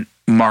then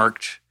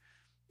marked.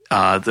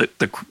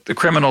 The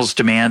criminals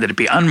demand that it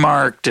be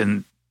unmarked,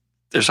 and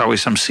there's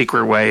always some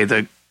secret way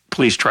the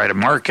police try to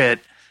mark it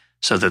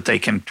so that they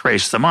can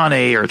trace the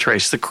money or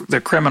trace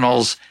the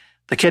criminals,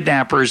 the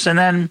kidnappers, and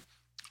then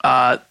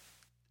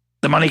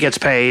the money gets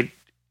paid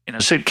in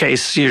a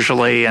suitcase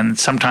usually, and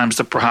sometimes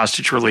the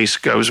hostage release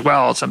goes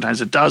well, sometimes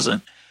it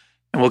doesn't.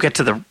 And we'll get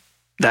to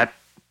that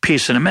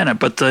piece in a minute.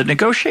 But the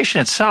negotiation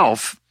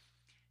itself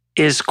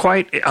is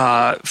quite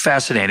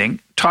fascinating.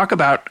 Talk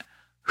about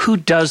who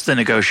does the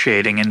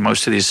negotiating in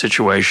most of these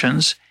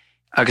situations,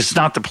 because it's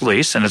not the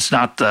police and it's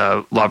not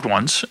the loved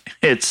ones.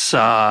 It's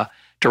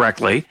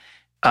directly.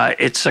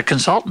 It's a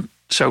consultant.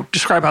 So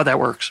describe how that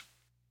works.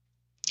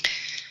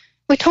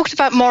 We talked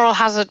about moral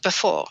hazard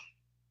before.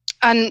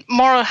 And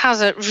moral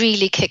hazard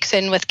really kicks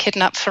in with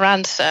kidnap for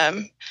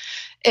ransom.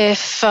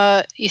 If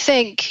you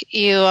think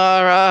you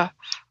are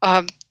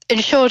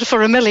insured for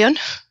 $1 million,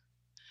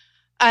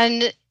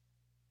 and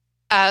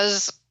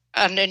as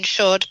an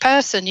insured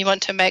person, you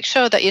want to make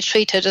sure that you're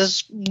treated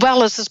as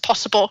well as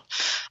possible,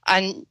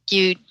 and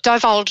you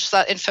divulge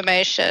that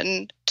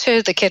information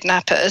to the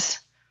kidnappers,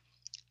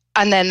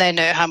 and then they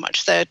know how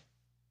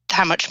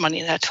much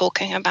money they're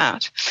talking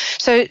about.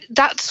 So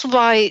that's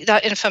why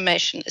that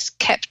information is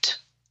kept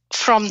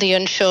from the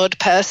insured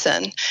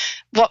person.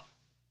 What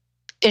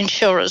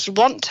insurers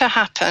want to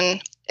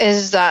happen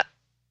is that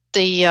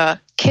the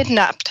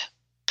kidnapped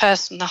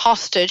person, the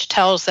hostage,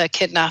 tells their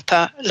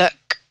kidnapper,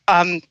 look,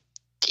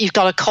 you've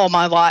got to call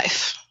my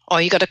wife,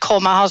 or you've got to call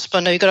my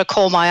husband, or you've got to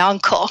call my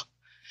uncle,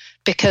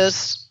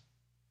 because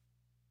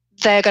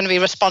they're going to be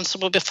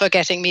responsible for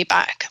getting me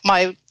back.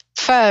 My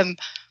firm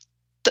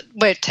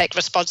won't take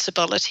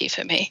responsibility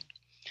for me.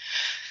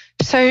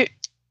 So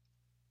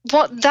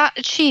what that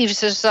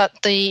achieves is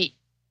that the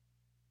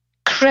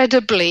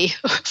credibly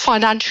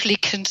financially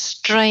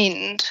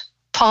constrained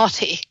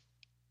party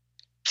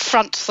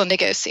fronts the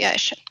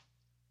negotiation.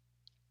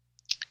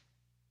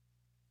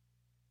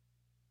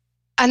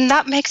 And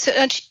that makes it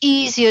much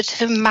easier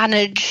to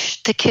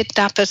manage the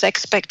kidnappers'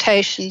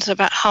 expectations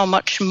about how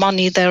much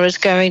money there is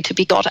going to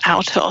be got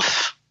out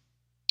of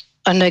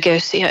a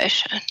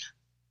negotiation.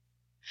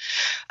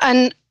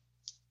 And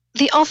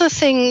the other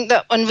thing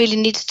that one really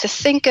needs to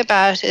think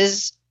about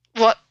is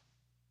what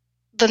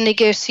the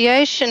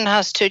negotiation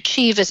has to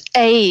achieve is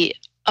A,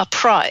 a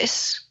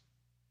price,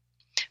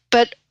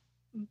 but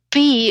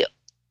B,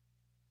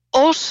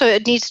 also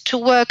it needs to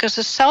work as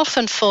a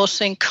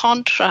self-enforcing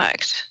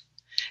contract,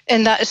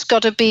 in that it's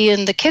got to be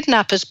in the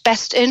kidnapper's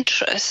best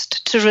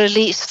interest to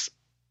release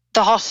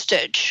the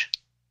hostage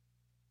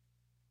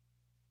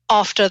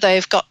after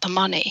they've got the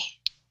money.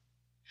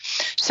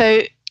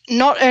 So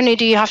not only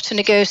do you have to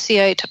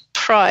negotiate a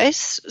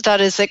price that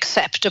is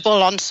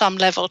acceptable on some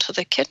level to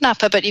the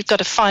kidnapper, but you've got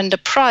to find a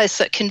price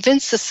that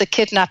convinces the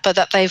kidnapper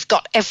that they've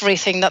got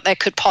everything that they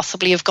could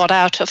possibly have got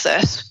out of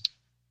this.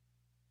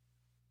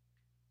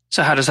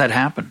 So how does that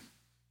happen?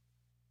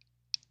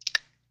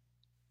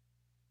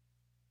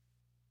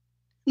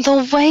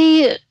 The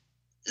way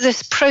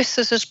this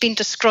process has been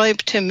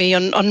described to me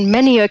on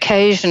many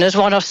occasions as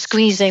one of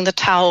squeezing the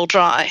towel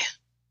dry.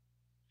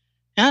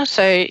 Yeah,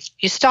 so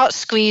you start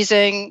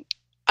squeezing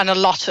and a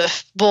lot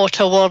of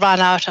water will run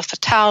out of the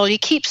towel. You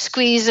keep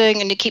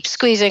squeezing and you keep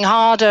squeezing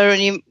harder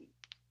and you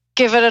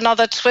give it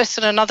another twist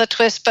and another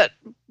twist, but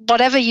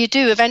whatever you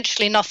do,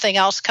 eventually nothing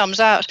else comes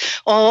out.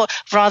 Or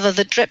rather,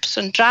 the drips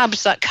and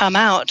drabs that come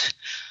out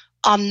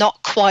are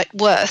not quite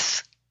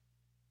worth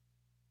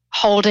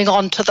holding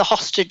on to the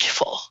hostage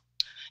for.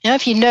 You know,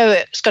 if you know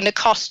it's going to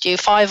cost you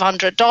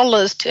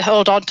 $500 to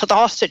hold on to the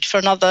hostage for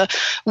another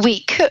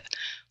week,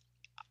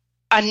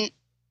 and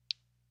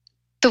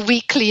the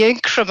weekly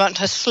increment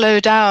has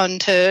slowed down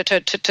to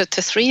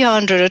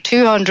 $300 or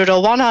 $200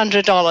 or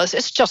 $100,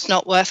 it's just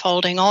not worth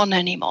holding on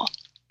anymore.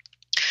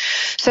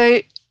 So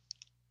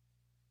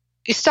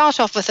you start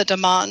off with a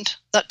demand.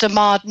 That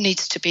demand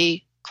needs to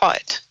be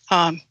quite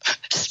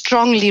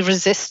strongly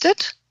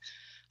resisted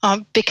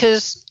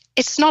because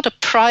it's not a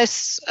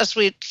price as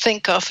we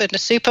think of in a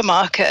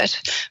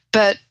supermarket,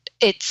 but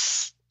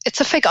it's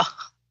a figure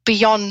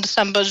beyond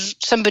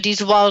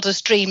somebody's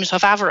wildest dreams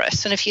of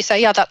avarice. And if you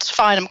say, yeah, that's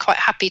fine, I'm quite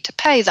happy to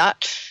pay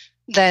that,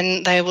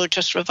 then they will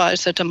just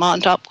revise the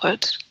demand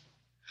upwards.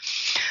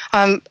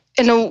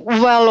 In a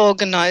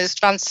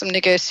well-organized ransom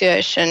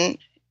negotiation,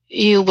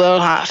 you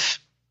will have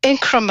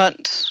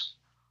increments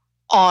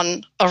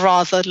on a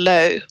rather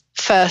low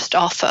first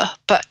offer,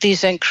 but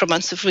these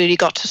increments have really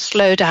got to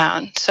slow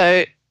down.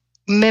 So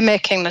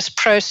mimicking this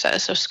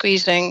process of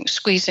squeezing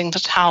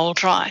the towel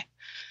dry.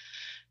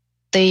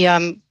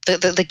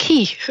 The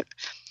key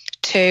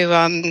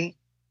to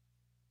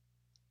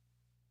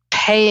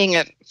paying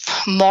a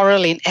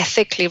morally and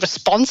ethically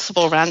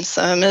responsible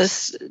ransom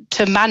is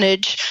to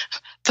manage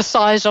the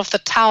size of the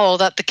towel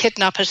that the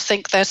kidnappers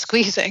think they're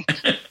squeezing.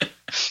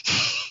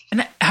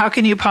 And how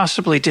can you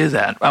possibly do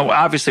that? Well,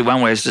 obviously,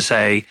 one way is to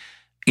say,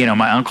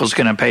 my uncle's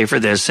going to pay for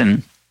this,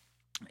 and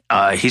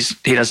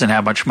he doesn't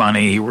have much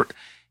money.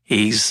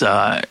 He's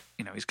got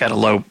a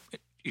low.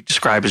 You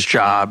describe his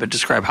job and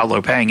describe how low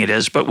paying it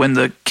is. But when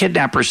the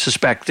kidnappers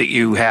suspect that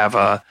you have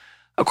a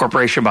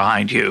corporation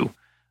behind you,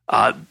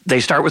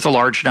 they start with a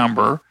large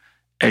number,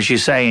 as you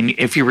say. And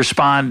if you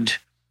respond,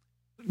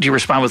 do you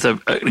respond with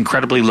an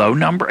incredibly low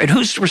number? And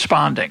who's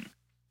responding?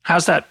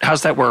 How's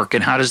that work?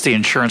 And how does the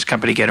insurance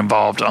company get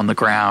involved on the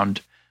ground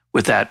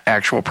with that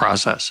actual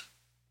process?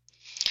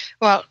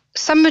 Well,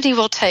 somebody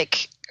will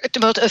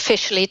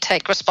officially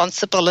take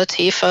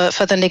responsibility for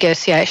the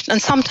negotiation.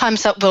 And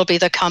sometimes that will be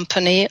the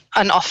company,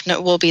 and often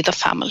it will be the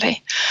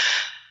family.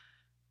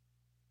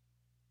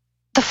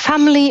 The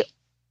family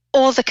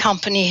or the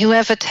company,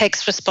 whoever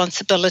takes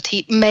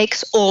responsibility,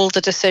 makes all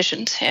the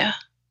decisions here.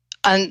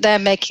 And they're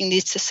making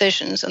these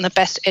decisions in the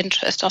best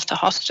interest of the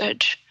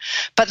hostage.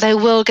 But they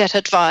will get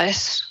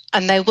advice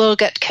and they will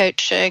get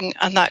coaching,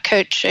 and that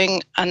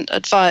coaching and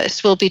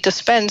advice will be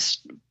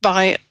dispensed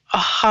by a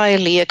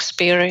highly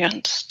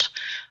experienced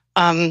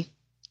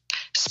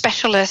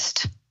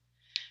specialist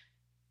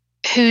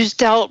who's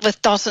dealt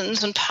with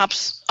dozens and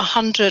perhaps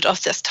 100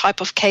 of this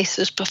type of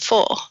cases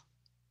before,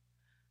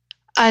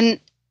 and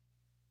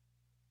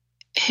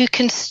who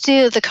can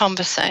steer the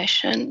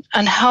conversation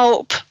and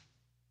help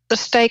the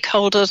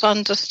stakeholders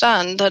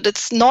understand that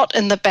it's not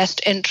in the best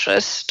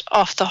interest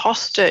of the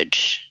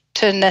hostage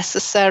to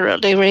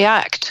necessarily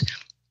react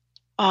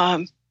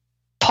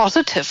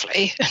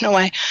positively, in a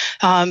way,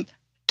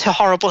 to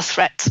horrible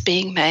threats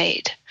being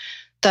made.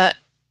 That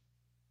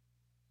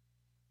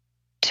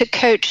to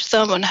coach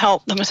them and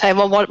help them and say,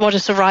 well, what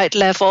is the right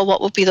level, what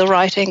will be the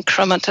right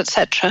increment,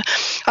 etc.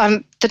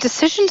 The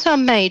decisions are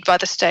made by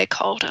the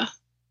stakeholder.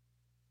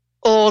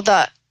 All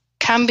that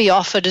can be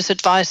offered as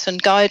advice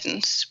and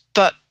guidance,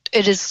 but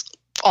it is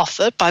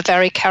offered by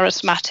very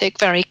charismatic,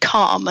 very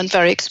calm, and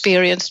very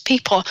experienced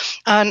people.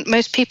 And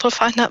most people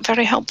find that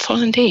very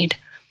helpful indeed.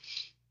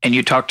 And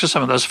you talk to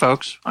some of those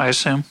folks, I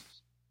assume?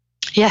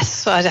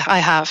 Yes, I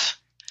have.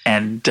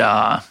 And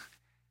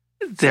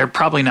they're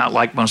probably not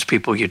like most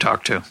people you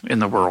talk to in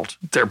the world.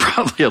 They're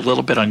probably a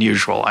little bit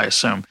unusual, I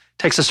assume. It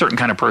takes a certain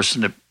kind of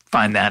person to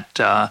find that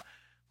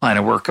line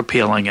of work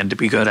appealing and to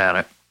be good at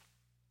it.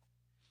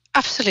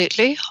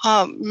 Absolutely.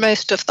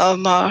 Most of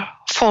them are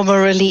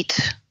former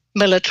elite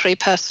military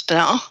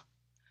personnel.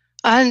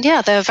 And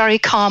yeah, they're very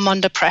calm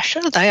under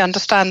pressure. They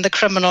understand the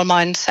criminal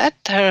mindset.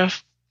 They're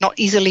not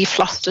easily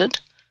flustered.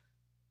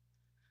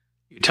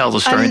 You tell the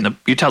story in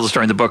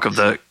the book of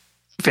the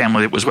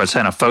family that was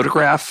sent a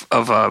photograph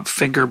of a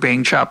finger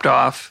being chopped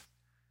off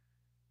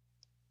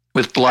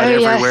with blood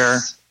everywhere.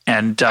 Yes.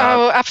 And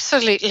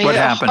absolutely. What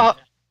happened?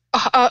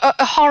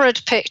 A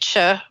horrid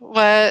picture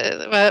where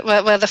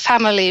the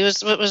family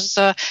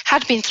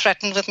had been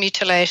threatened with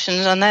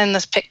mutilations, and then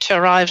this picture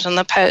arrives on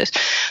the post.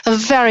 The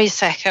very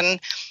second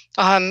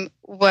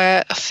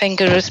where a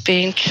finger is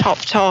being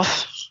chopped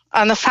off,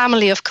 and the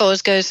family, of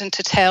course, goes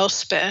into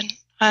tailspin.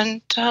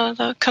 And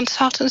the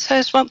consultant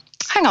says, "Well,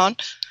 hang on.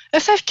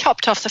 If they've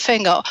chopped off the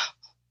finger,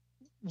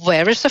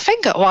 where is the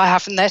finger? Why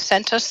haven't they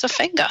sent us the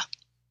finger?"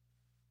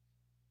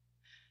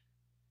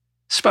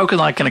 Spoken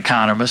like an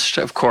economist,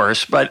 of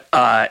course, but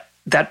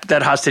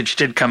that hostage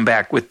did come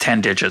back with 10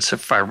 digits,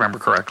 if I remember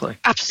correctly.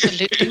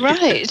 Absolutely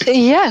right.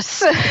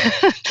 Yes.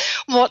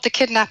 What the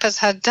kidnappers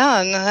had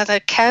done, they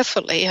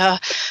carefully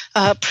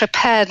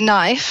prepared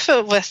knife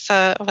with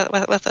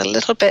a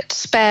little bit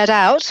spared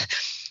out,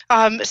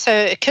 so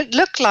it could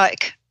look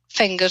like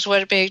fingers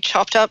were being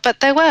chopped up,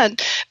 but they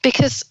weren't,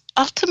 because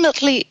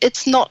ultimately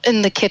it's not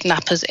in the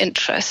kidnappers'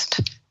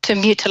 interest to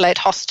mutilate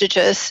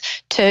hostages,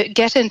 to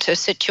get into a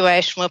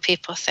situation where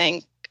people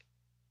think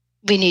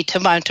we need to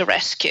mount a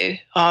rescue.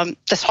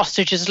 This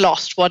hostage is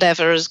lost,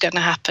 whatever is going to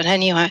happen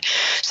anyway.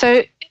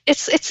 So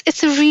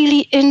it's a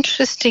really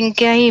interesting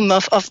game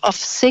of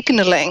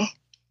signaling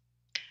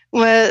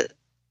where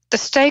the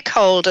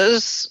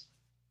stakeholders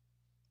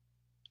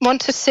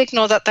want to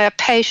signal that they're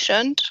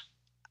patient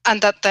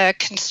and that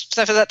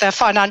they're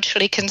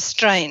financially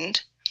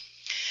constrained.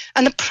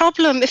 And the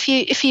problem, if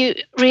you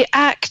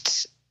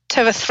react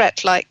to a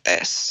threat like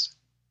this,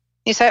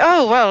 you say,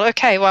 oh, well,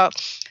 okay, well,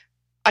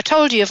 I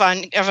told you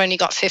I've only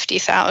got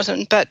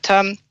 50,000, but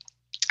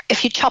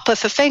if you chop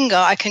off a finger,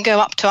 I can go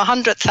up to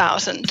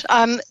 100,000.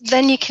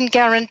 Then you can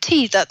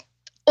guarantee that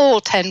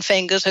all 10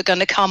 fingers are going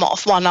to come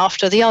off one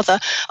after the other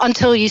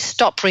until you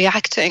stop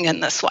reacting in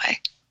this way.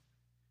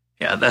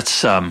 Yeah,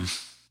 it's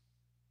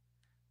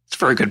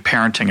very good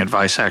parenting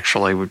advice,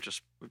 actually. We've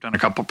done a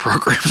couple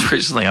programs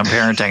recently on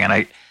parenting,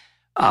 and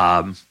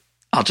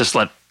I'll just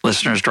let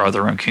listeners draw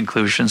their own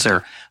conclusions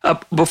there.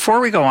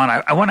 Before we go on,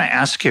 I want to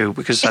ask you,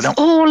 because it's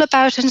all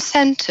about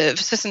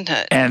incentives, isn't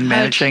it? And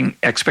managing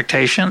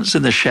expectations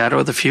in the shadow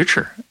of the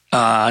future,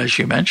 as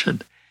you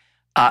mentioned.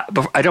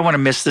 But I don't want to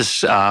miss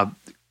this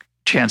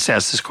chance to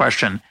ask this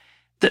question.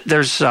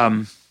 There's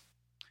the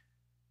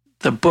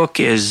book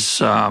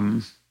is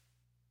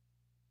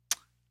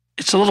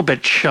it's a little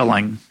bit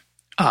chilling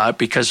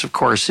because, of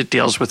course, it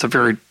deals with a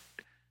very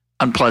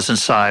unpleasant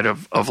side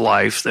of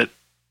life that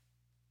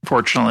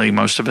fortunately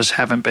most of us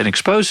haven't been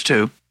exposed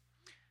to,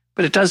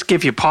 but it does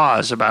give you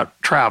pause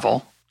about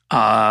travel.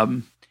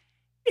 And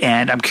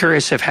I'm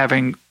curious if,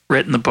 having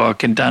written the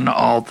book and done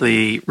all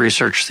the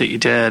research that you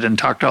did and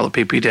talked to all the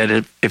people you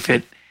did, if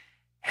it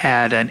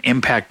had an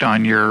impact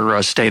on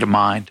your state of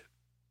mind,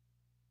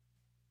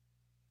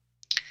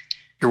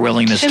 your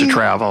willingness to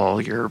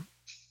travel, your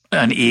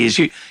unease.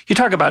 You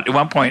talk about at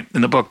one point in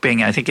the book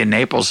being, I think, in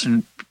Naples,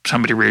 and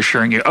somebody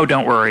reassuring you, oh,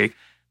 don't worry,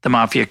 the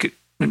mafia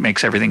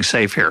makes everything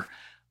safe here.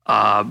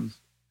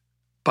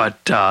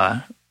 But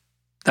that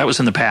was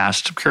in the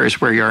past. I'm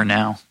curious where you are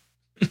now.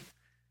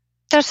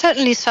 There's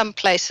certainly some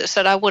places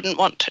that I wouldn't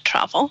want to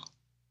travel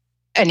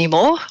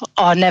anymore,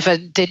 or never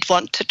did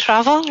want to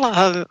travel.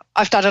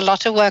 I've done a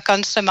lot of work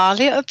on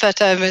Somalia,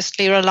 but I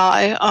mostly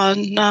rely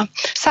on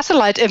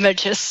satellite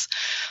images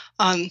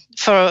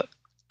for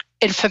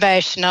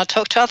information. I'll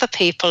talk to other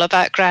people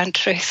about ground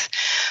truth.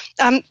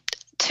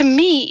 To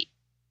me,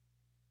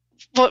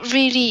 what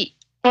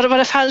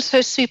I found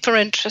so super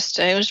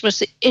interesting was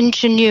the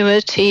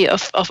ingenuity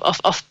of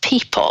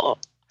people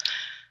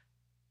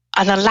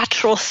and the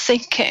lateral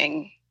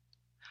thinking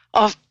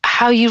of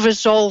how you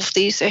resolve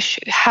these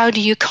issues. How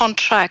do you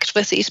contract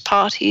with these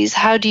parties?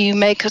 How do you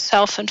make a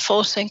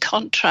self-enforcing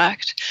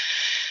contract?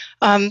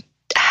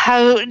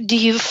 How do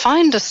you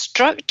find a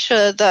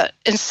structure that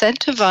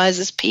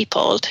incentivizes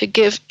people to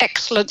give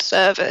excellent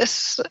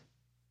service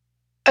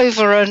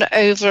over and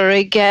over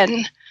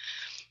again,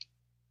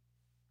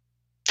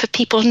 for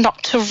people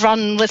not to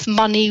run with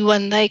money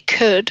when they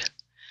could?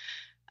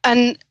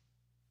 And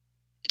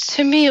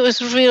to me, it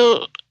was a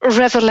real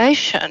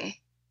revelation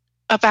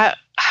about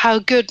how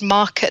good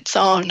markets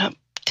are, and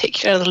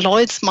particularly the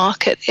Lloyd's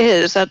market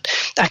is, at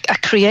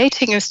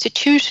creating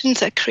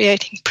institutions, at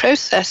creating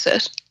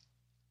processes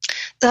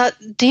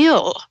that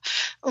deal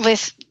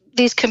with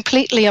these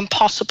completely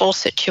impossible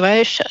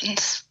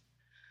situations.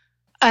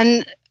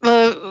 And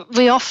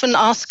we often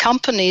ask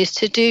companies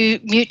to do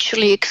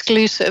mutually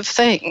exclusive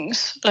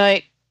things,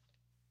 like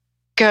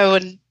go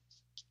and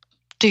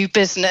do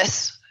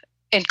business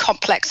in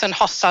complex and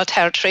hostile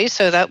territories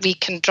so that we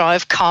can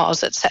drive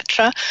cars,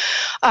 etc.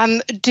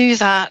 Do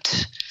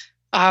that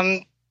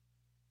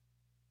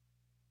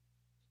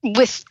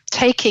with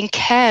taking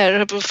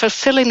care,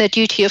 fulfilling the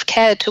duty of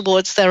care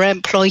towards their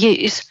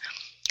employees,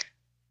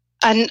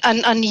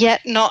 and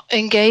yet not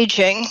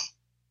engaging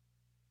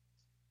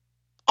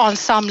on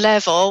some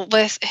level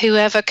with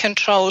whoever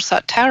controls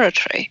that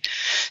territory.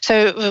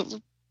 So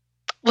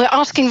we're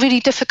asking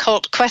really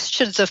difficult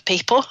questions of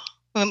people,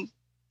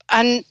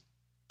 and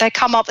they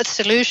come up with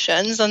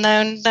solutions, and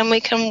then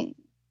we can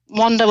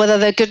wonder whether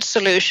they're good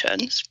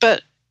solutions,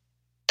 but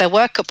they're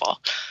workable.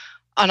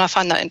 And I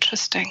find that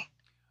interesting.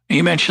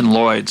 You mentioned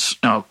Lloyd's.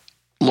 Now,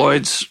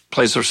 Lloyd's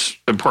plays an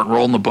important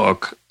role in the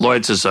book.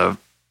 Lloyd's is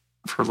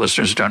for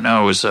listeners who don't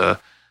know, is a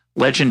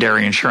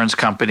legendary insurance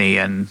company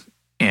in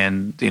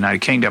the United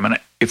Kingdom. And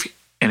if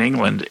in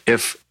England,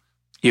 if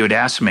you had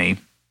asked me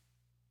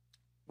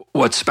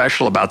what's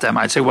special about them,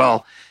 I'd say,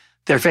 well,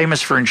 they're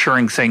famous for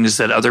insuring things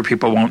that other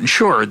people won't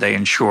insure. They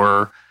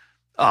insure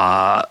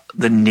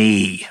the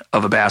knee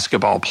of a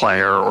basketball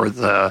player, or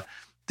the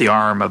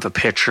arm of a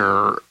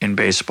pitcher in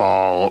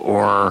baseball,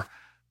 or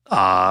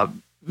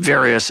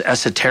various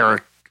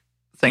esoteric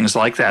things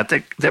like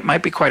that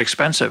might be quite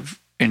expensive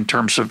in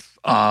terms of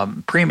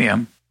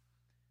premiums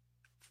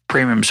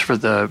for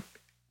the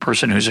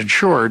person who's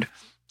insured.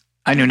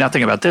 I knew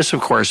nothing about this, of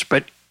course,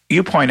 but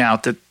you point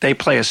out that they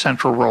play a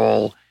central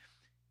role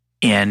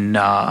in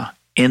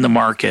the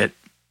market.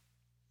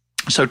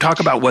 So talk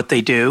about what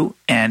they do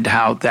and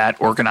how that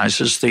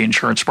organizes the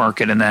insurance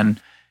market, and then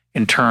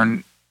in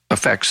turn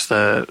affects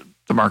the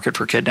market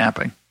for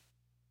kidnapping.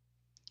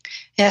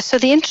 Yeah, so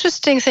the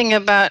interesting thing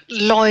about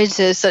Lloyd's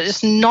is that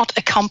it's not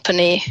a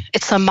company,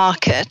 it's a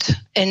market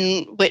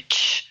in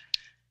which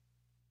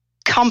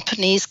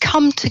companies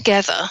come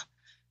together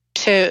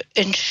to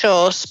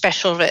insure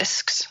special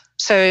risks.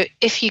 So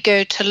if you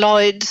go to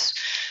Lloyd's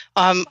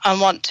and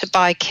want to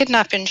buy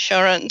kidnap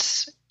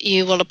insurance,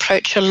 you will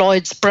approach a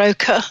Lloyd's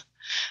broker,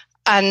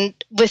 and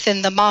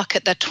within the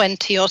market there are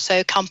 20 or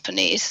so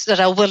companies that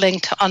are willing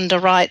to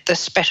underwrite this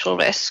special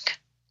risk.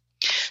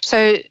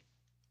 So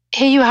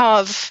here you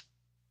have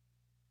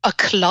a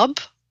club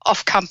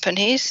of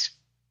companies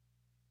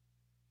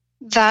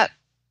that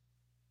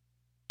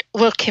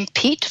will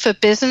compete for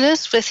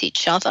business with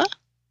each other,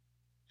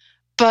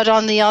 but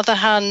on the other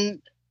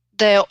hand,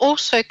 they're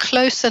also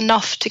close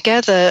enough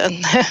together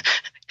and they're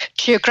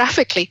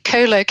geographically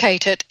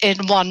co-located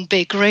in one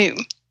big room,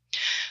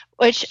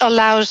 which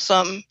allows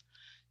them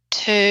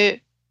to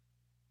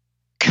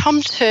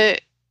come to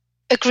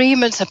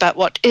agreements about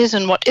what is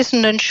and what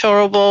isn't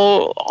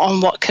insurable,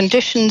 on what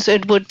conditions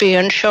it would be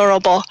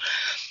insurable.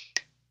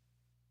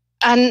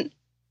 And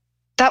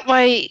that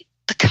way,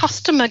 the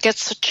customer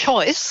gets a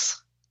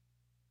choice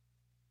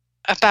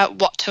about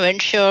what to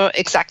insure,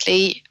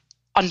 exactly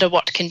under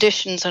what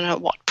conditions and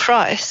at what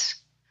price.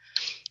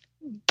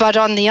 But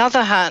on the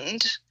other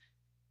hand,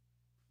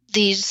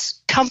 these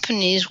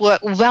companies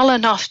work well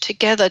enough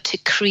together to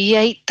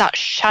create that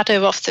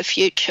shadow of the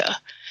future.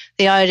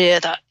 The idea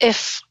that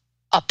if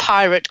a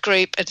pirate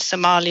group in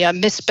Somalia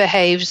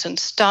misbehaves and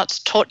starts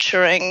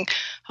torturing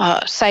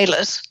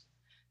sailors,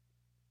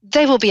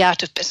 they will be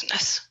out of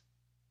business,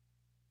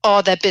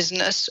 or their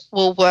business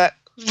will work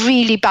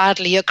really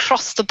badly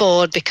across the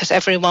board because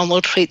everyone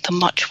will treat them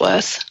much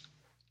worse.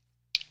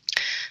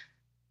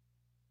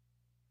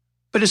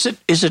 But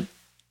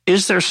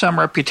is there some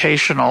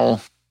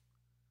reputational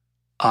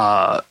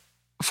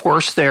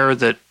force there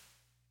that,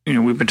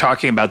 we've been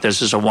talking about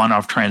this as a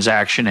one-off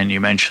transaction, and you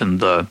mentioned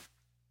the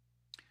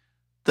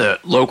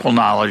local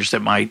knowledge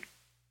that might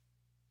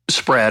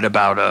spread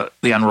about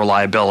the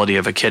unreliability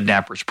of a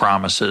kidnapper's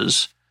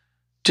promises.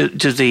 Do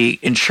the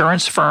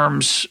insurance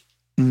firms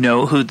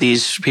know who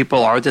these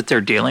people are that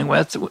they're dealing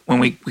with? When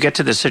we get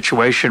to the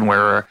situation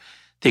where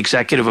the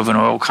executive of an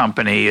oil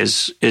company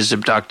is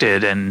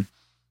abducted,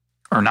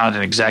 or not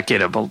an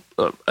executive,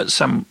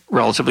 some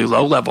relatively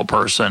low-level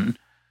person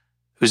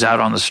who's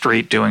out on the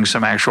street doing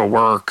some actual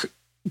work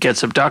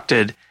gets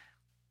abducted,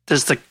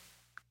 does the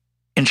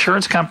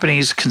insurance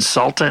company's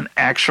consultant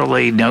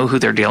actually know who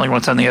they're dealing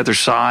with on the other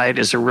side?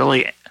 Is there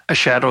really a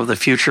shadow of the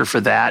future for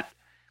that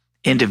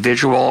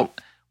individual?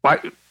 Why,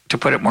 to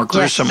put it more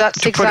gruesome? Yes,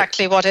 that's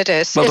exactly what it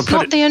is. It's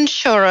not the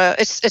insurer.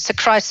 It's a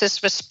crisis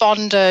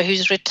responder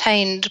who's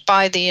retained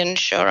by the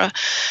insurer.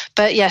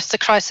 But yes, the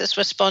crisis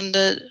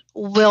responder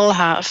will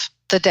have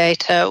the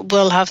data,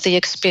 will have the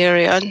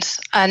experience,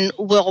 and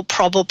will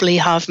probably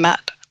have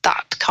met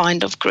that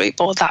kind of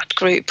group or that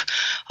group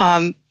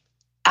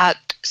at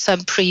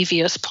some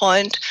previous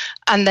point.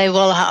 And they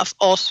will have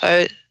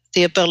also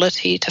the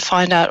ability to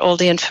find out all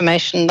the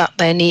information that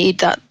they need,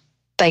 that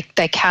they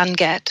can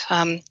get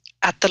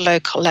at the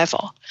local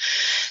level.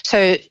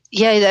 So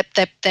yeah,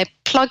 they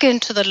plug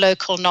into the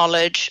local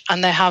knowledge,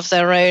 and they have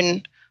their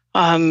own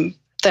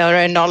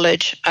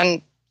knowledge.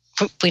 And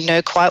we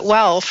know quite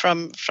well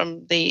from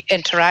the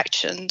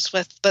interactions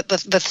with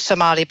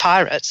Somali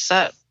pirates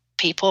that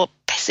people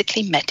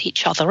basically met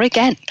each other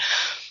again.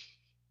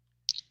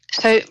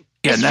 So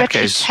it's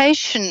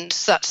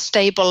reputations that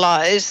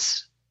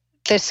stabilize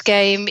this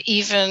game,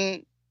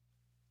 even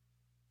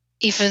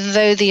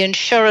though the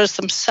insurers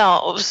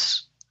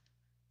themselves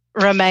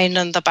remain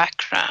in the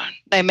background.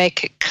 They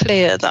make it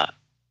clear that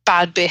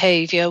bad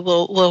behavior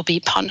will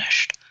be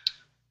punished.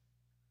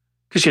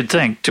 Because you'd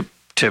think, to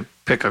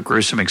pick a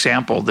gruesome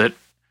example, that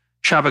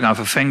chopping off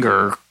a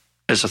finger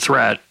as a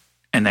threat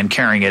and then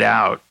carrying it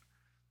out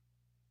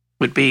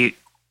would be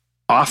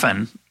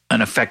often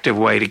an effective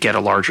way to get a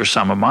larger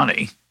sum of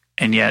money.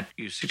 And yet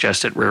you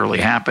suggest it rarely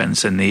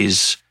happens in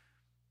these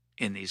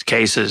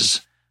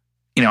cases.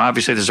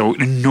 Obviously there's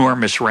an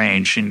enormous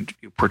range, and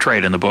you portray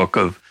it in the book,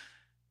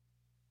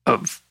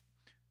 of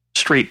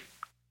street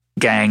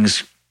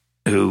gangs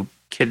who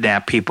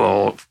kidnap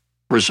people,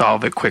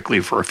 resolve it quickly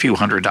for a few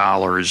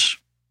 $100s.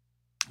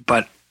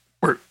 But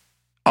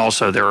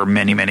there are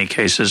many, many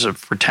cases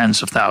for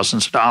tens of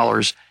thousands of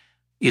dollars.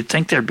 You'd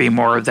think there'd be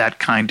more of that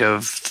kind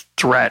of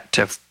threat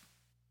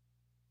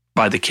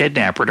by the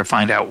kidnapper to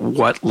find out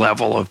what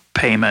level of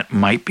payment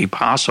might be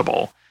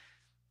possible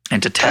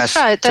and to test.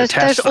 That's right.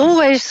 There's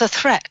always the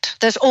threat.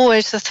 There's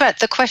always the threat.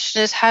 The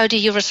question is, how do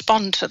you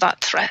respond to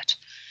that threat?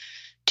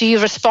 Do you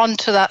respond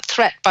to that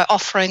threat by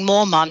offering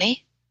more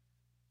money?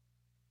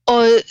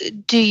 Or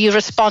do you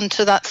respond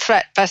to that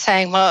threat by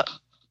saying, well,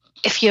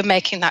 if you're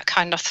making that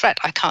kind of threat,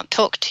 I can't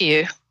talk to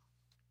you?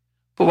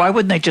 But why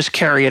wouldn't they just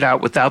carry it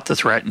out without the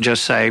threat and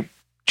just say,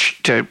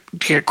 to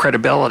get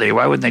credibility,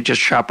 why wouldn't they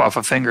just chop off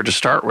a finger to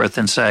start with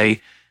and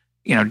say,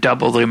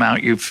 double the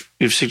amount you've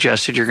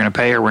suggested you're going to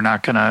pay, or we're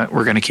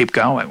going to keep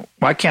going?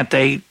 Why can't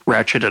they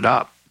ratchet it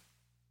up?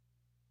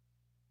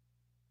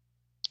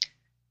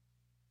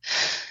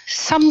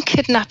 Some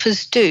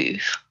kidnappers do,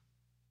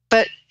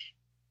 but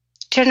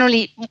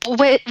generally,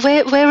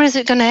 where is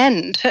it going to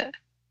end?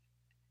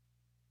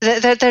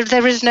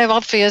 There is no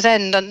obvious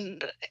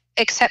end,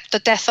 except the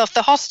death of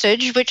the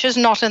hostage, which is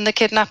not in the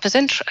kidnapper's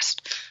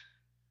interest.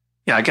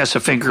 Yeah, I guess a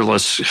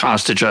fingerless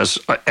hostage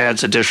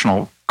adds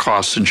additional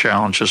costs and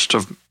challenges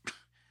to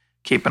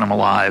keeping them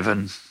alive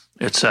and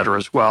et cetera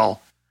as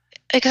well.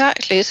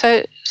 Exactly.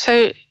 So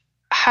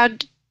how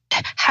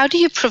do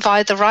you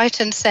provide the right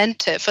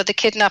incentive for the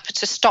kidnapper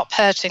to stop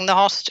hurting the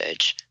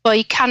hostage? Well,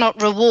 you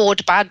cannot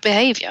reward bad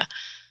behavior.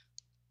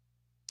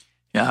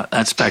 Yeah,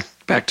 that's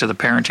back to the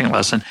parenting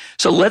lesson.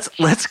 So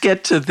let's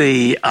get to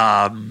the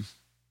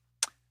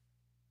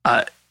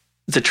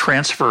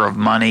transfer of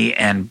money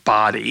and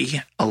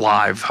body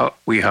alive,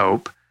 we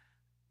hope.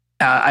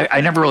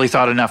 I never really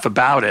thought enough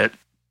about it.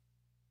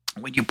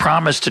 When you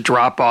promise to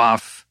drop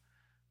off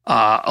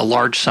a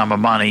large sum of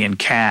money in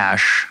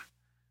cash,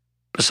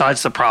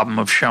 besides the problem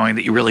of showing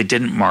that you really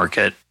didn't mark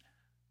it,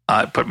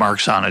 put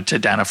marks on it to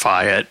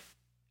identify it,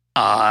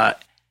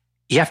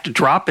 you have to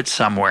drop it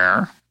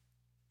somewhere,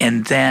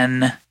 and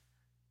then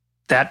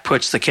that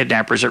puts the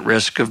kidnappers at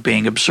risk of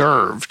being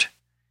observed.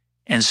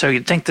 And so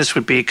you'd think this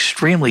would be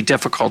extremely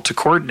difficult to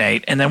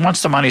coordinate. And then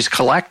once the money's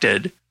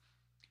collected,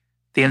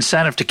 the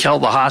incentive to kill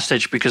the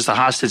hostage because the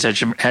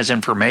hostage has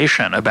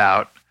information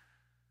about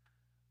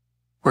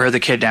where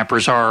the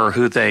kidnappers are, or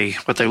what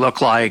they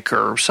look like,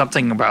 or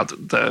something about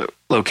the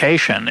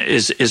location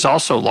is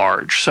also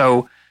large.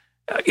 So,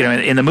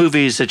 in the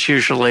movies, it's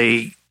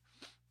usually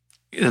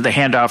the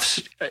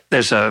handoffs.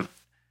 There's a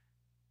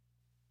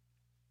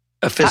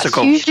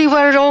physical. That's usually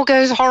where it all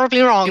goes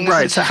horribly wrong.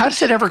 Right. So how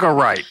does it ever go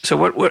right?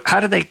 So how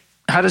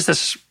does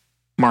this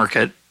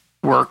market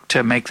work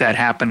to make that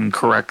happen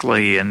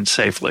correctly and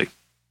safely?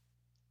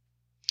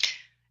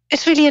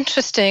 It's really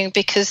interesting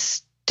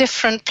because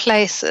different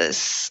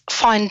places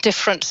find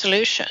different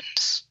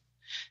solutions.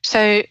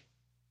 So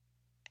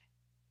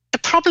the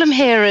problem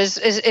here is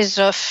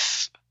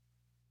of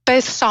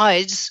both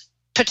sides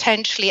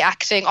potentially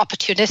acting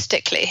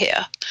opportunistically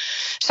here.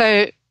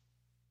 So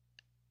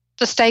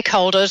the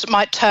stakeholders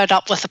might turn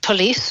up with the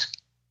police,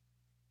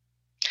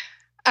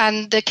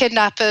 and the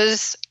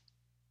kidnappers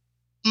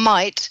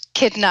might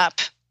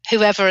kidnap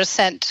whoever is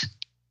sent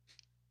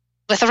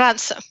with a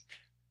ransom.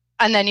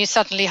 And then you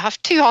suddenly have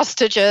two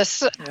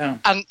hostages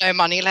and no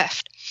money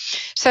left.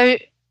 So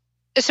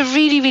it's a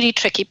really, really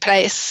tricky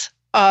place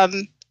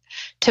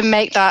to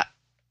make that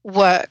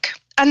work.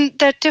 And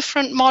there are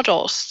different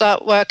models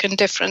that work in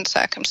different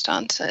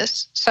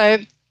circumstances. So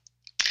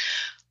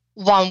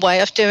one way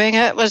of doing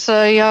it was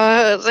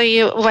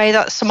the way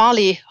that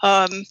Somali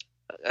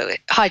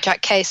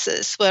hijack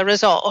cases were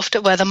resolved,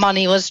 where the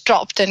money was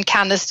dropped in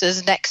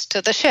canisters next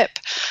to the ship,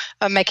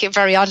 making it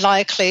very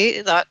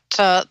unlikely that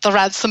the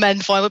ransom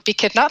envoy would be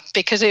kidnapped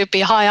because it would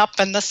be high up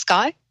in the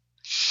sky.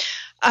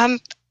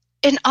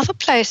 In other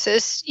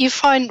places, you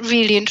find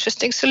really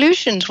interesting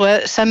solutions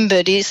where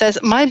somebody says,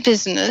 my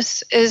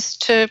business is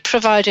to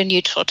provide a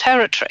neutral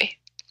territory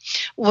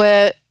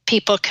where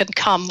people can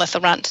come with a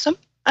ransom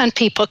and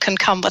people can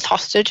come with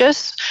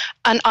hostages,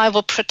 and I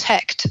will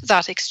protect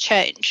that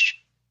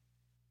exchange.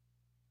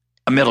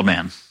 A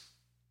middleman.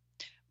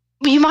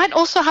 You might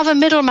also have a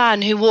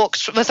middleman who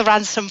walks with a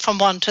ransom from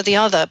one to the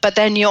other, but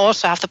then you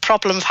also have the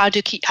problem of how do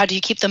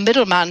you keep the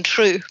middleman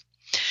true?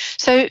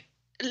 So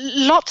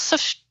lots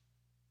of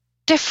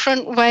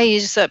different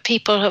ways that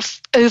people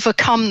have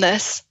overcome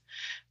this,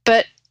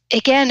 but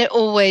again, it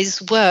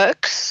always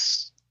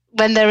works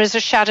when there is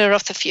a shadow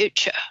of the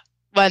future,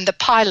 when the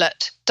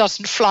pilot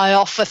doesn't fly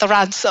off with a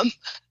ransom,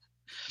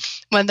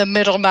 when the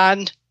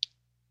middleman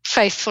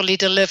faithfully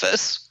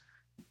delivers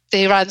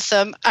the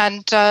ransom,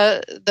 and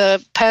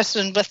the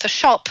person with the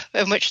shop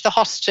in which the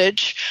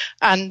hostage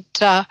and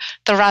the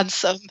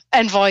ransom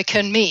envoy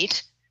can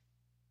meet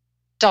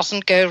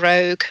doesn't go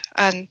rogue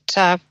and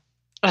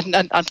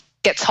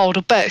gets hold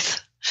of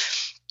both.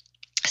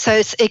 So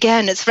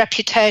it's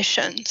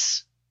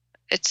reputations,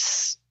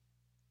 it's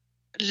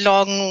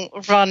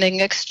long-running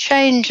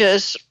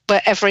exchanges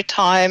where every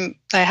time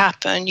they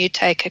happen, you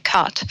take a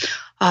cut.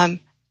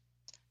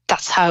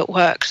 That's how it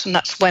works, and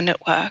that's when it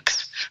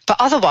works. But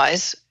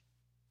otherwise,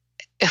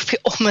 it would be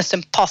almost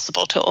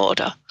impossible to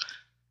order.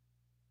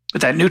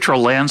 But that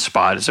neutral land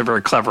spot is a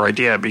very clever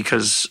idea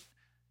because,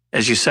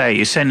 as you say,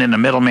 you send in a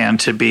middleman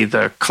to be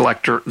the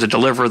collector, the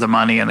deliverer of the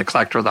money and the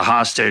collector of the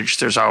hostage.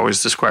 There's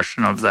always this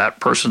question of that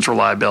person's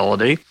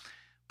reliability.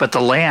 But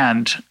the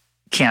land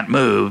can't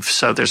move,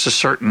 so there's a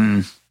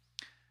certain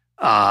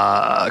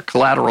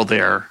collateral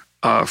there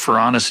for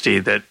honesty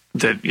that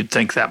you'd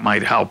think that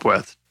might help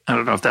with. I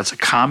don't know if that's a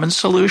common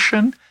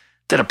solution,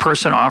 that a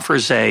person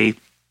offers the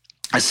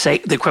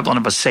equivalent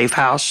of a safe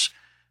house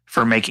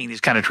for making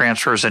these kind of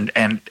transfers and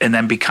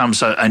then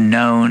becomes a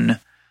known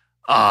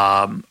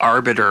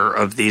arbiter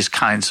of these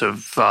kinds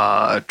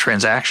of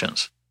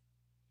transactions.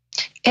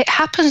 It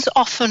happens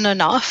often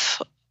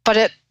enough, but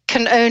it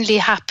can only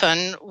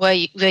happen where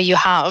you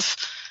have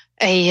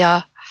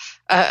a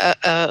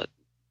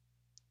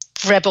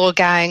rebel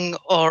gang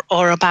or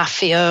a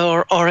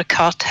mafia or a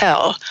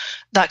cartel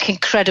that can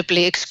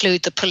credibly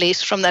exclude the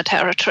police from their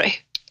territory.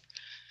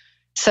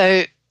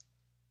 So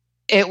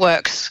it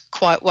works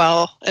quite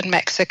well in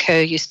Mexico,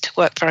 used to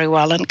work very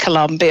well in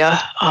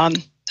Colombia.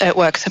 It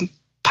works in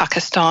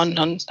Pakistan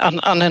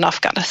and in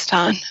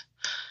Afghanistan.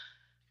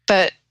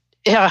 But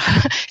yeah,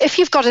 if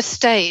you've got a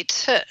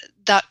state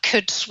that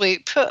could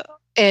swoop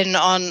in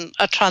on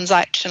a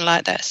transaction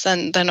like this,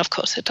 then of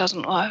course it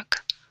doesn't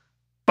work.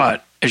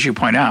 But as you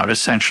point out,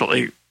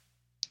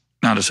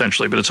 not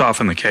essentially, but it's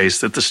often the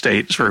case that the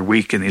state is very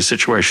weak in these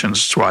situations.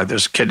 It's why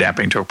this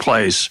kidnapping took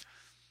place.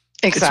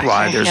 Exactly. It's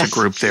why there's a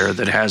group there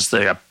that has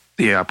the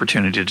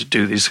opportunity to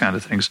do these kind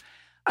of things.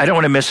 I don't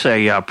want to miss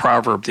a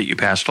proverb that you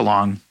passed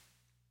along.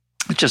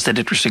 It's just an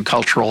interesting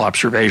cultural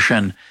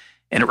observation,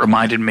 and it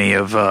reminded me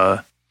of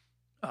the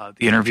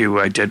interview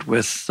I did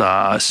with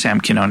Sam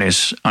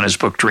Quinones on his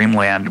book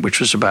Dreamland, which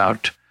was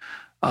about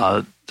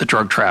the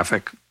drug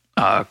traffic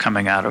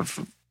coming out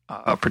of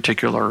a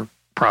particular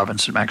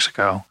province in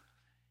Mexico.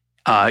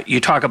 You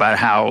talk about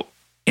how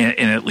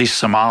in at least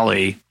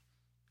Somali,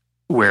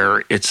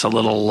 where it's a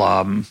little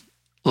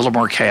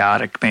more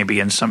chaotic, maybe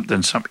than some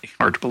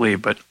hard to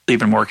believe, but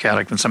even more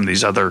chaotic than some of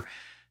these other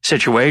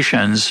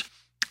situations,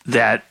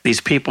 that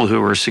these people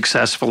who are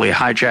successfully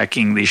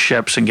hijacking these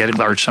ships and getting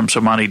large sums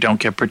of money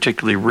don't get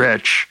particularly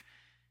rich.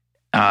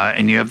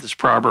 And you have this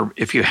proverb: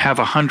 if you have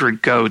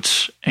 100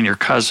 goats and your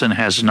cousin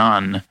has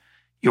none,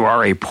 you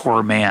are a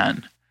poor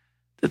man.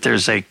 That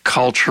there's a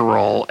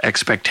cultural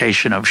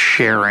expectation of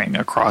sharing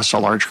across a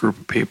large group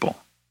of people.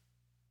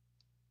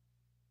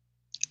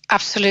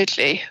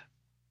 Absolutely.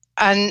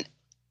 And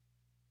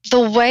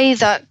the way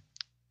that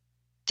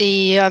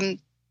the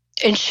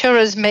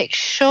insurers make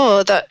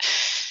sure that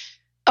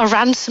a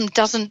ransom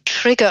doesn't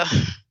trigger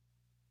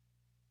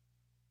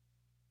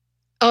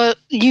a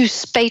new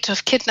spate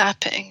of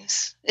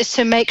kidnappings is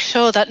to make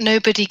sure that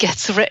nobody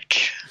gets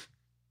rich.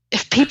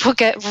 If people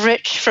get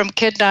rich from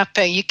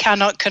kidnapping, you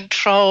cannot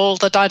control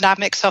the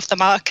dynamics of the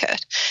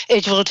market.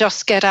 It will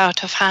just get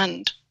out of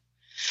hand.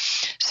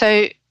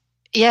 So,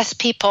 yes,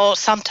 people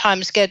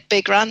sometimes get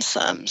big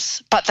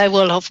ransoms, but they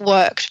will have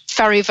worked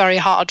very, very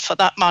hard for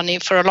that money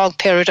for a long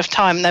period of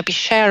time. They'll be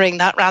sharing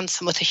that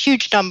ransom with a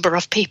huge number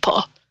of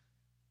people.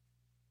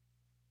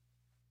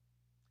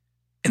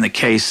 In the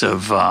case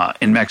of,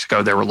 in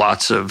Mexico, there were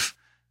lots of,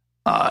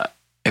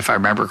 if I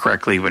remember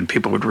correctly, when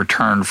people would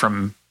return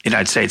from the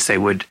United States, they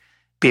would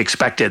be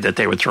expected that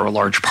they would throw a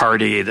large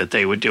party, that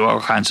they would do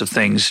all kinds of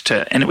things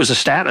and it was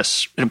an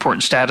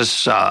important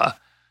status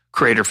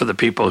creator for the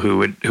people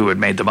who had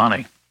made the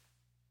money.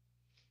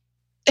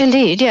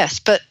 Indeed, yes.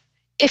 But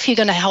if you're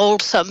going to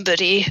hold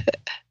somebody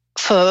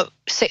for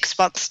 6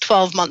 months,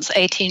 12 months,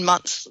 18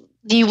 months,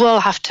 you will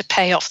have to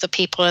pay off the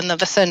people in the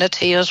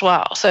vicinity as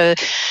well. So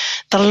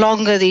the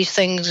longer these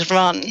things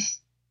run,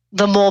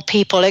 the more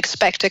people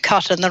expect a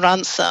cut in the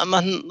ransom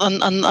and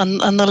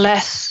the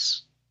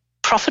less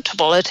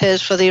profitable it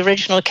is for the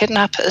original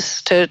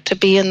kidnappers to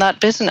be in that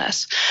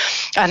business.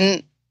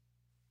 And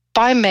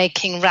by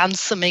making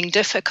ransoming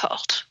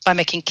difficult, by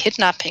making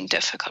kidnapping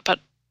difficult, but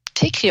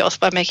particularly also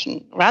by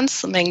making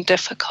ransoming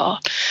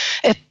difficult,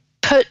 it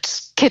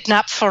puts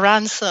kidnap for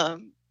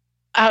ransom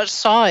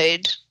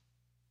outside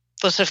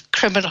the sort of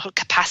criminal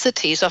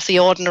capacities of the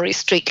ordinary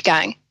street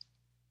gang.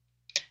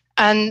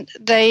 And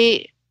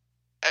they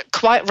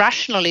quite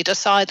rationally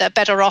decide they're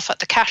better off at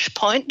the cash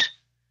point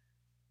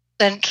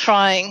than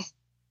trying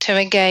to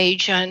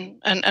engage in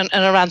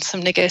a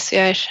ransom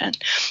negotiation.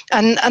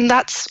 And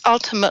that's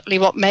ultimately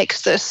what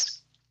makes this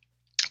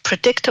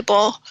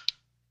predictable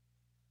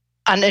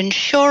and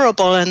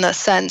insurable in the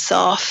sense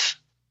of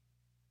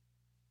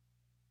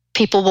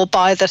people will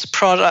buy this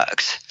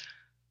product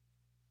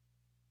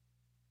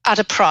at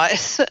a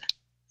price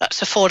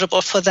that's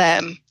affordable for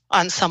them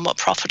and somewhat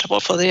profitable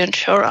for the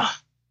insurer.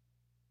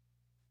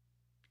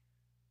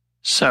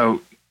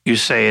 So you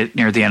say it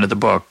near the end of the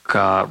book,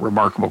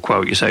 remarkable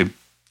quote, you say,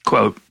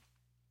 quote,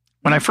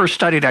 "When I first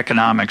studied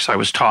economics, I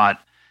was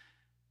taught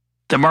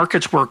the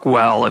markets work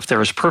well if there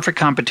is perfect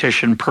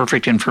competition,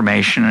 perfect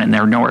information, and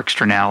there are no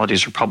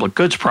externalities or public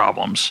goods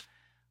problems.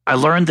 I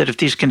learned that if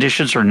these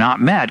conditions are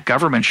not met,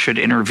 governments should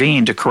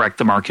intervene to correct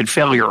the market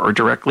failure or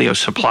directly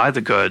supply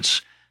the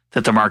goods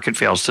that the market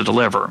fails to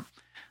deliver.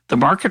 The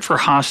market for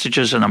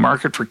hostages and the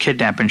market for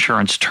kidnap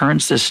insurance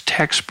turns this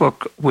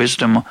textbook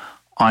wisdom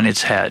on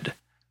its head."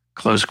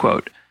 Close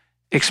quote.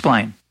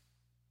 Explain.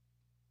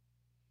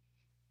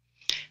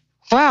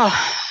 Well,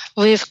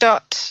 we've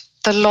got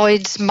the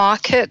Lloyd's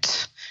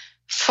market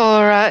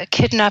for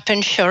kidnap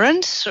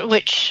insurance,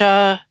 which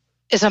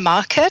is a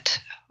market,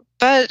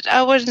 but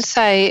I wouldn't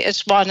say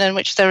it's one in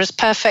which there is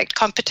perfect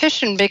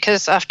competition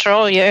because, after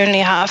all, you only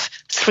have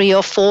 3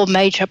 or 4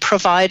 major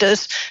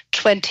providers,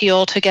 20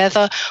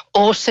 altogether,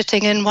 all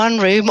sitting in one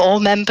room, all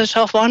members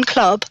of one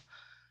club.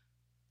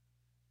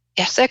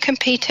 Yes, they're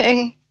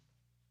competing,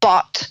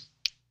 but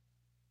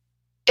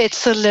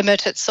it's a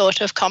limited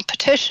sort of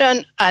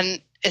competition,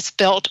 and it's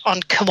built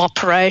on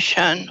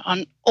cooperation,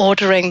 on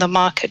ordering the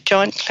market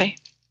jointly.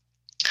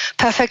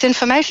 Perfect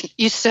information.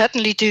 You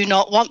certainly do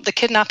not want the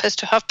kidnappers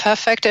to have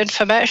perfect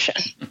information.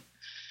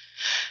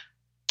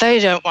 They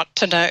don't want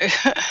to know.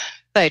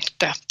 They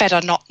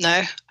better not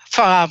know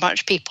for how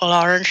much people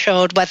are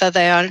insured, whether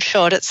they are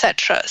insured,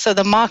 etc. So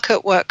the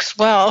market works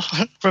well,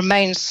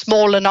 remains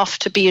small enough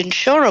to be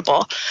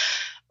insurable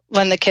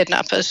when the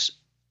kidnappers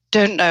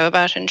don't know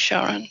about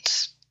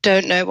insurance,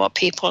 don't know what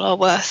people are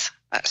worth,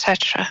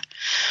 etc.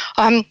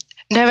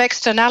 No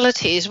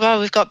externalities.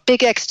 Well, we've got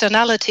big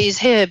externalities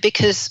here,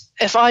 because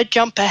if I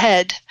jump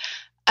ahead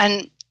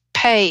and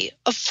pay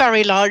a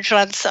very large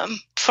ransom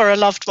for a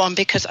loved one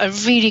because I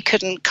really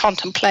couldn't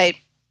contemplate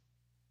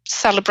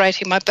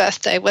celebrating my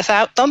birthday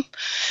without them,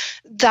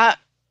 that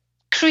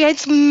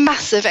creates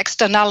massive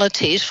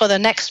externalities for the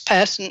next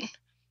person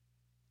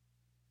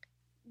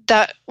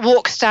that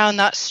walks down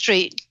that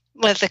street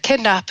with the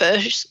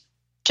kidnappers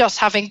just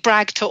having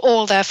bragged to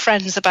all their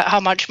friends about how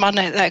much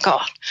money they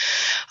got.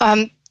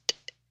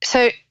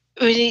 So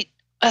we need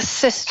a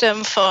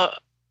system for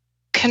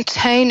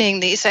containing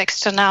these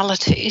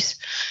externalities.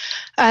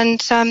 And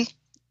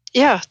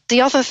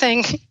the other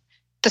thing,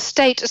 the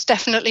state is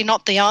definitely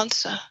not the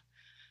answer.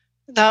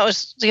 That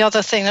was the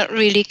other thing that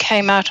really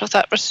came out of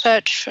that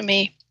research for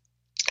me.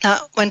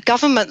 When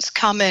governments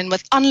come in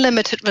with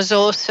unlimited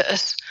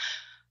resources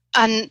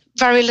and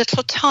very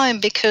little time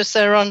because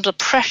they're under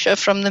pressure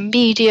from the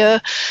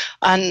media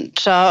and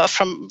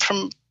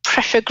from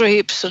pressure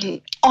groups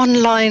and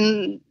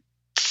online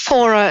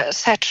fora,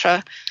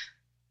 etc.,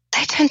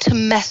 they tend to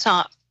mess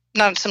up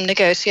ransom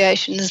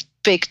negotiations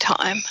big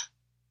time.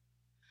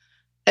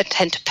 They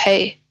tend to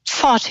pay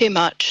far too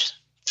much,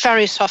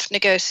 very soft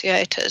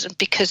negotiators, and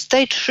because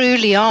they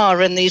truly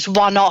are in these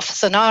one-off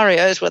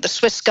scenarios where the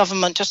Swiss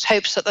government just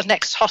hopes that the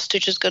next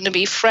hostage is going to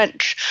be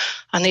French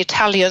and the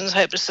Italians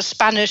hope it's the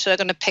Spanish that are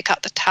going to pick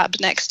up the tab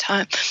next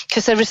time,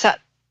 because there is that,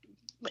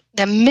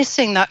 they're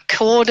missing that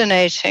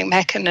coordinating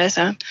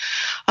mechanism.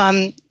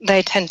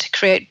 They tend to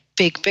create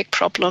big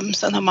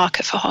problems in the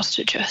market for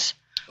hostages.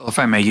 Well, if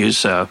I may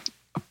use a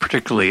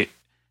particularly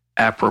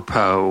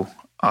apropos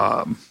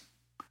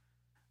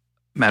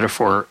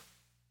metaphor,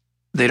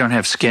 they don't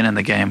have skin in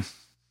the game.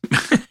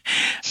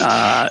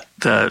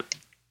 The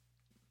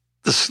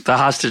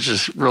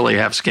hostages really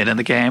have skin in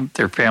the game.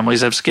 Their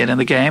families have skin in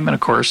the game. And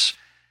of course,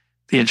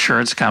 the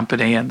insurance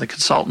company and the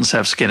consultants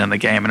have skin in the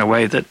game in a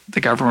way that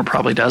the government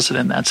probably doesn't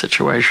in that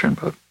situation.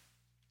 But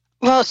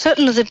well,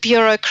 certainly the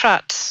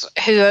bureaucrats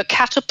who are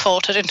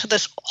catapulted into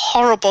this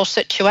horrible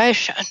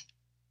situation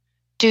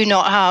do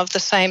not have the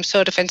same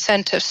sort of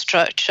incentive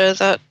structure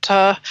that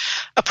a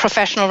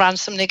professional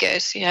ransom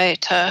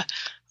negotiator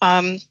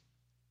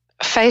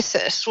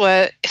faces,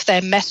 where if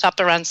they mess up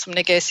a ransom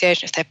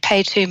negotiation, if they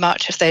pay too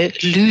much, if they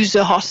lose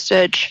a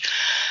hostage,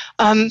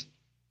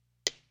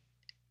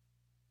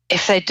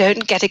 if they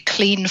don't get a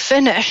clean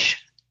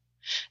finish,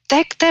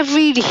 they're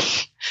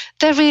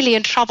really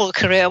in trouble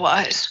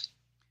career-wise.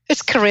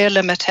 It's career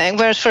limiting.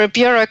 Whereas for a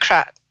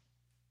bureaucrat,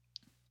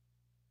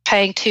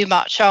 paying too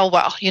much, oh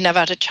well, you never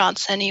had a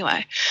chance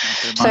anyway.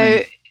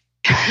 So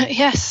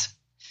yes,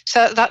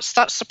 so that's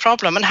the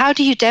problem. And how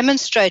do you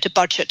demonstrate a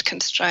budget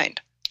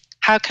constraint?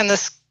 How can the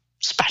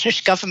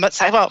Spanish government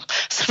say, well,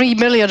 3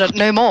 million and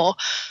no more?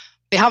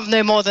 We have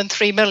no more than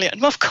 3 million.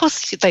 Well, of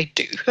course they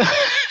do.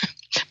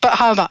 But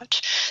how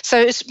much? So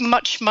it's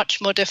much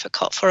more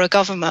difficult for a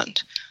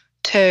government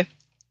to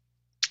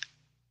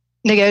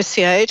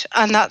negotiate.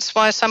 And that's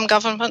why some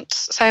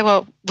governments say,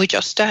 well, we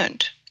just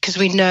don't, because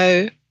we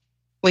know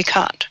we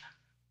can't.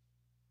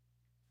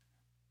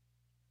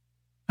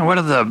 And one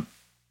of the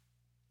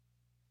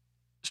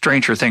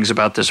stranger things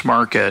about this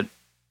market,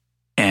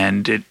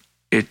 and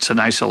it's a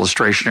nice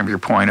illustration of your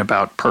point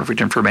about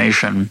perfect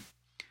information,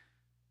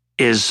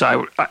 is I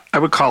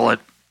would call it,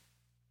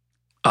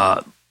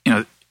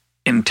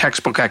 in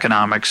textbook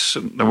economics,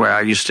 the way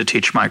I used to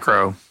teach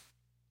micro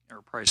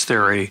or price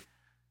theory,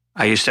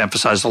 I used to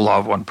emphasize the law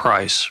of one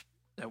price.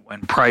 That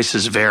when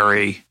prices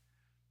vary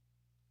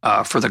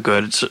for the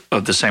goods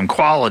of the same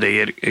quality,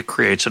 it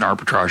creates an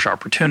arbitrage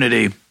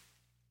opportunity.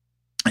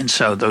 And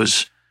so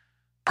those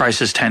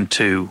prices tend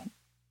to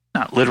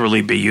not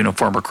literally be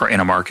uniform in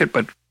a market,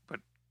 but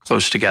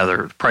close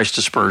together. Price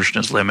dispersion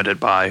is limited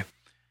by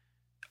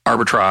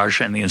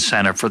arbitrage and the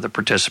incentive for the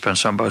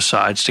participants on both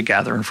sides to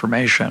gather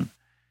information.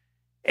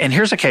 And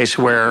here's a case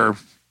where,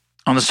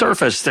 on the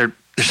surface, there's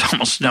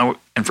almost no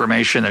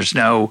information. There's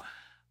no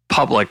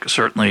public,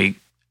 certainly,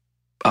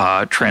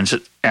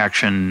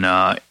 transaction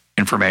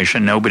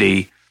information.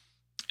 Nobody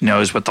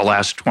knows what the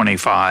last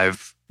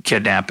 25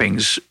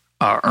 kidnappings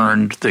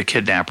earned the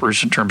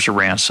kidnappers in terms of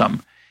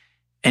ransom.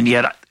 And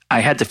yet, I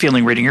had the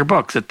feeling reading your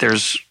book that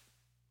there's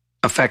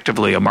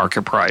effectively a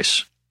market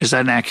price. Is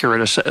that an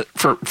accurate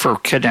for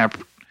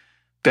kidnap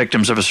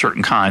victims of a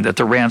certain kind, that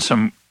the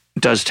ransom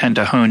does tend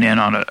to hone in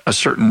on a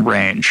certain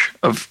range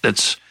of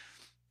it's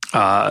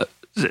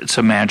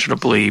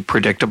imaginably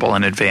predictable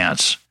in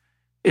advance?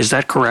 Is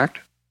that correct?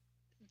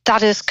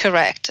 That is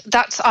correct.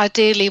 That's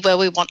ideally where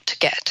we want to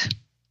get.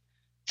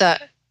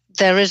 That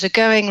there is a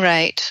going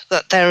rate,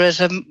 that there is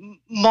a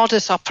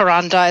modus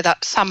operandi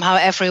that somehow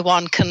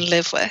everyone can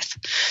live with.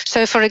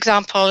 So, for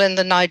example, in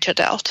the Niger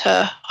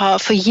Delta,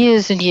 for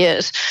years and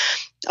years,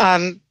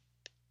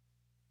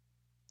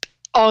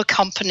 oil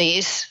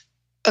companies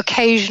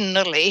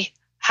occasionally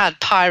had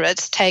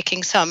pirates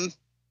taking some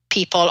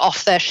people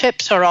off their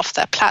ships or off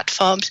their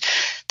platforms,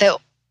 they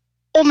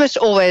almost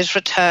always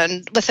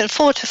returned within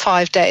 4 to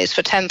 5 days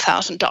for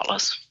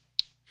 $10,000.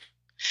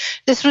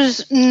 This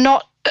was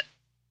not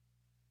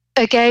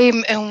a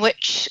game in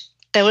which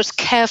there was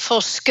careful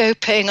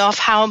scoping of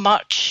how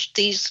much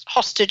these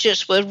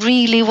hostages were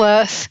really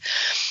worth.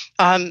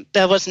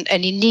 There wasn't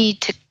any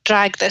need to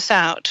drag this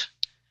out.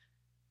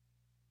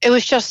 It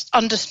was just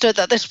understood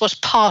that this was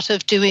part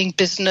of doing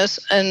business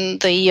in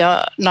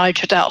the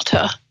Niger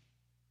Delta.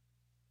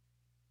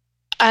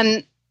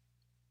 And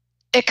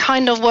it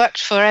kind of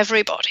worked for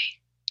everybody.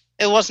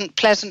 It wasn't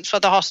pleasant for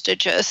the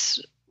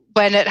hostages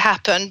when it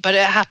happened, but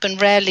it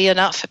happened rarely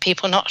enough for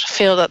people not to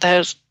feel that they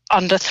was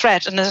under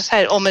threat. And as I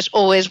said, it almost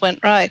always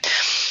went right.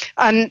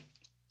 And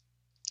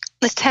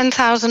this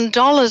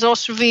 $10,000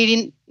 also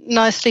really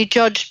nicely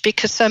judged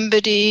because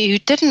somebody who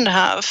didn't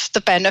have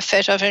the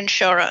benefit of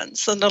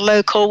insurance and the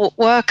local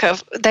worker,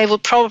 they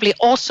would probably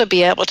also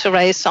be able to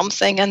raise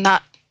something in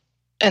that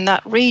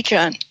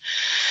region.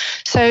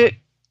 So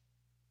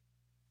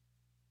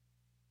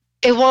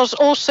it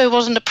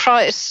wasn't a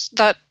price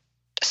that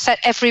set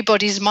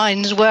everybody's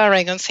minds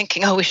whirring and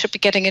thinking, oh, we should be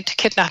getting into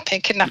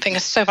kidnapping. Kidnapping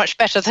is so much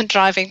better than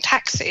driving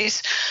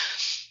taxis.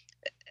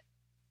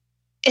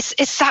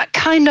 It's that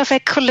kind of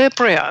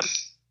equilibrium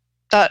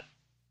that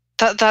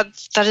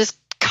is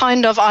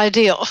kind of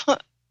ideal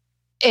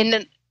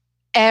in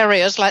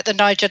areas like the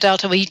Niger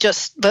Delta, where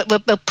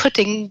we're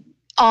putting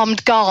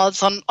armed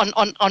guards on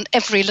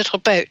every little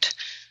boat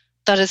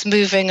that is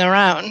moving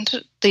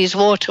around these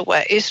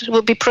waterways. It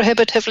would be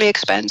prohibitively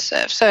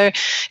expensive. So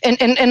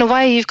in a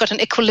way, you've got an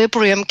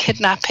equilibrium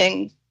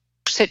kidnapping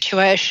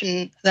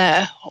situation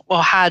there,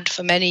 or had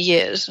for many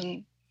years, and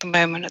at the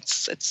moment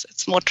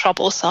it's more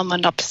troublesome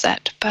and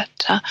upset. But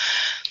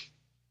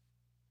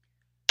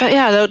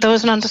yeah, there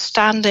was an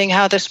understanding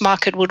how this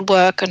market would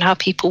work and how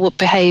people would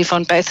behave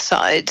on both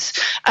sides.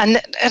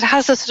 And it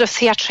has a sort of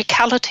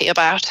theatricality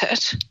about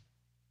it.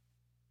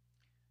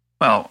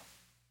 Well,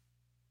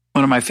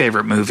 one of my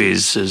favorite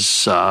movies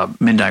is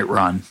Midnight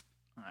Run.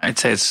 I'd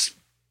say it's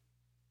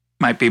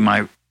in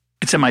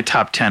my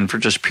top 10 for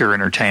just pure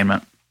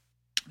entertainment.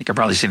 I think I've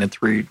probably seen it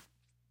 3,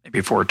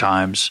 maybe 4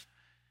 times.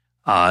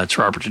 It's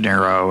Robert De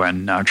Niro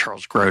and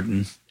Charles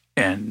Grodin,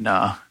 and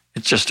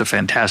it's just a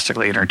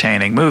fantastically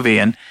entertaining movie.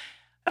 And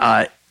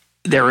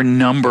there are a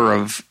number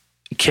of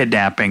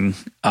kidnapping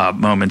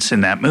moments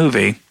in that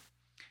movie,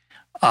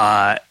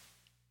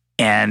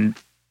 and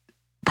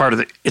part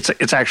of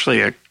it's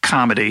actually a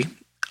comedy.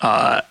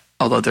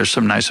 Although there's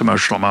some nice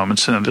emotional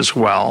moments in it as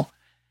well.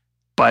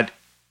 But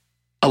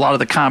a lot of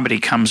the comedy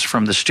comes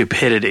from the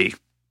stupidity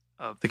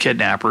of the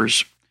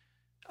kidnappers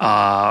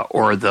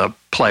or the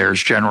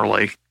players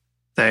generally.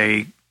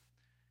 They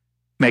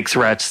make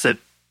threats that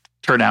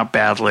turn out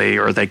badly,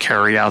 or they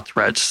carry out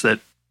threats that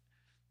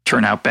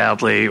turn out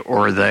badly,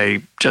 or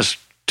they just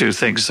do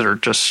things that are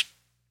just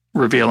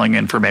revealing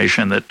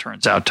information that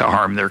turns out to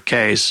harm their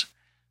case.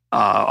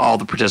 All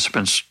the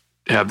participants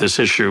have this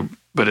issue,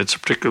 but it's a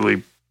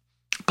particularly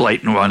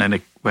blatant one,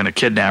 and when a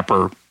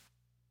kidnapper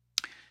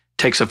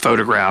takes a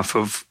photograph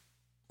of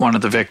one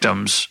of the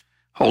victims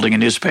holding a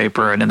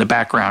newspaper, and in the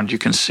background you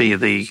can see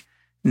the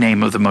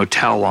name of the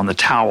motel on the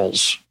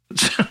towels.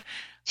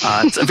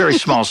 It's a very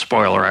small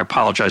spoiler. I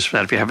apologize for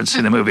that if you haven't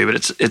seen the movie,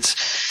 but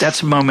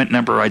that's moment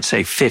number, I'd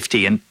say,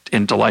 50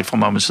 in delightful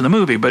moments in the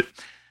movie. But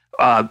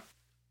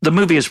the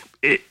movie is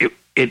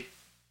the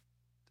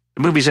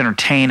movie's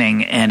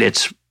entertaining, and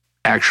it's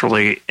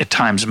actually at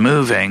times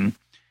moving,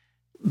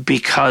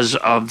 because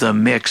of the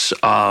mix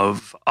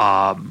of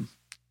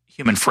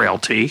human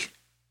frailty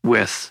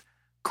with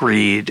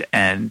greed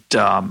and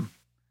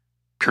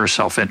pure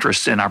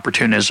self-interest and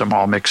opportunism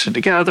all mixing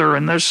together.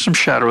 And there's some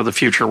Shadow of the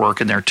Future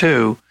work in there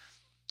too.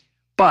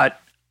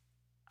 But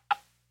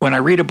when I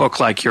read a book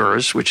like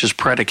yours, which is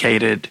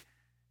predicated,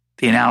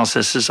 the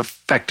analysis is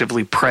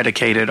effectively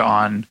predicated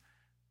on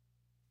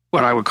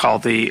what I would call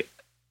the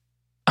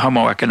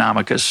Homo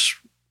economicus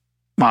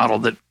model,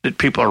 that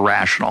people are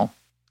rational.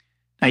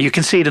 Now, you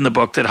can see it in the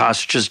book that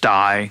hostages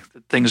die,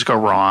 that things go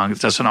wrong, it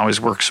doesn't always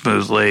work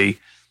smoothly.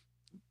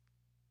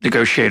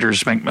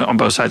 Negotiators on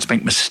both sides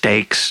make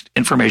mistakes.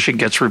 Information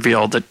gets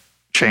revealed that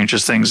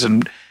changes things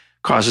and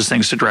causes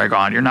things to drag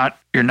on.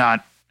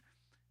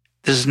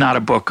 This is not a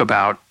book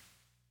about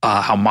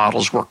how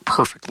models work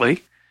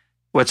perfectly.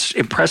 What's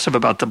impressive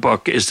about the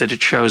book is that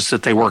it shows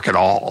that they work at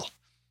all.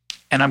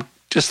 And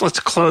let's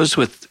close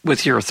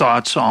with your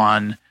thoughts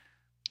on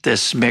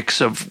this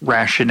mix of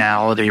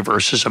rationality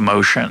versus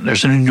emotion.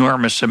 There's an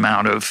enormous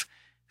amount of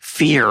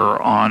fear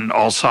on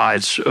all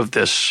sides of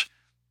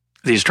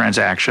these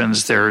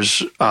transactions.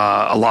 There's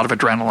a lot of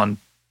adrenaline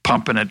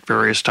pumping at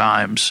various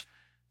times.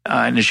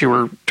 And as you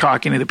were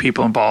talking to the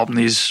people involved in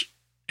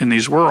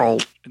this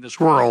world,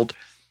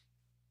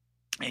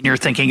 and you're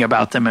thinking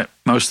about them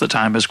most of the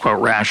time as, quote,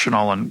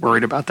 rational and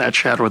worried about that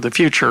shadow of the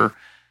future,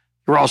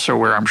 you're also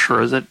aware, I'm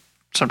sure, that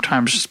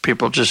sometimes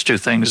people just do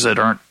things that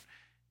aren't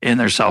in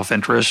their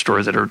self-interest,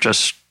 or that are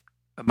just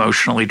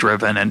emotionally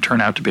driven and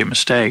turn out to be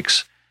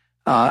mistakes.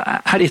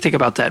 How do you think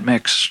about that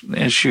mix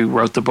as you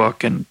wrote the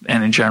book and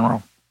in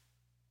general?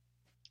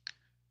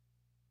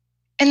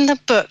 In the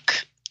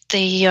book,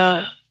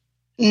 the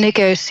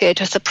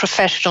negotiators, the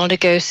professional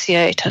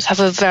negotiators, have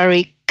a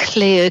very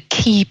clear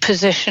key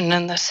position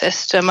in the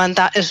system, and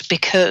that is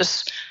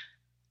because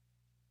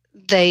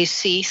they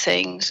see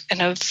things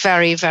in a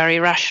very, very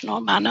rational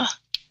manner.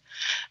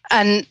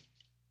 And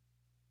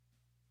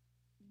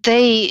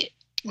they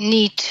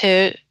need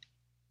to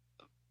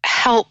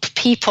help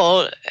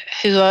people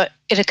who are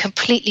in a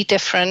completely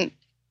different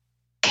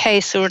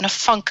case, who are in a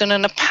funk and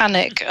in a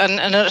panic and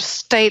in a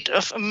state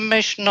of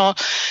emotional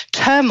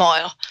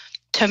turmoil,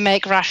 to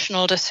make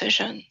rational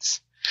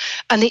decisions.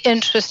 And the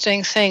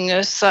interesting thing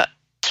is that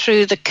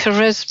through the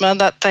charisma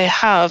that they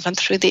have and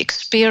through the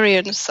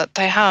experience that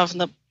they have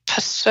and the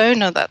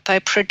persona that they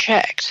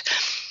project,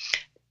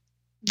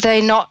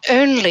 they not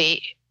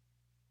only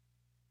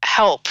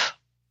help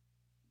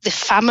the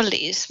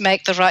families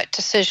make the right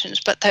decisions,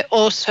 but they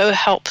also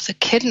help the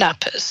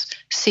kidnappers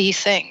see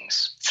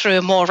things through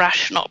a more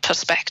rational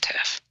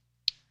perspective.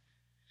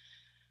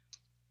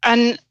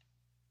 And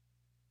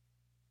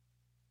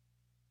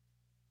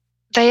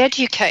they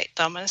educate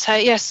them and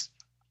say, yes,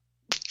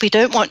 we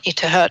don't want you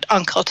to hurt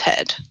Uncle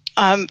Ted.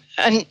 And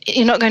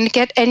you're not going to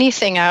get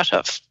anything out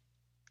of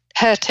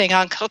hurting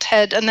Uncle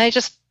Ted. And they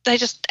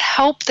just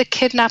help the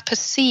kidnappers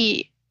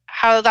see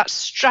how that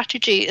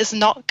strategy is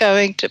not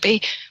going to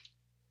be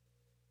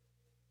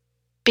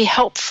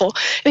helpful.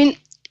 I mean,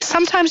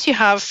 sometimes you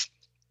have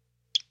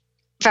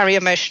very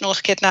emotional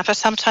kidnappers,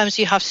 sometimes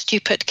you have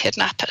stupid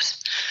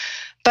kidnappers.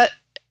 But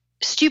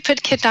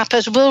stupid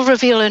kidnappers will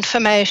reveal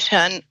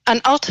information,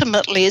 and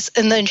ultimately it's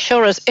in the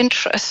insurer's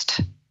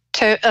interest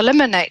to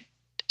eliminate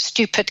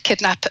stupid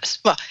kidnappers.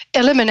 Well,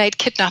 eliminate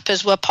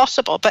kidnappers where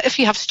possible, but if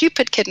you have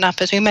stupid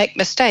kidnappers who make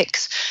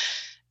mistakes,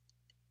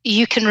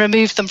 you can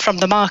remove them from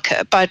the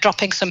market by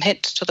dropping some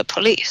hints to the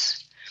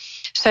police.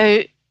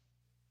 So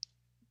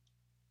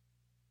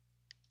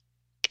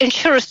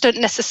insurers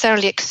don't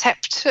necessarily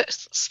accept a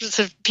sort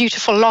of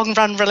beautiful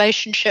long-run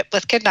relationship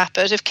with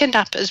kidnappers. If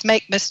kidnappers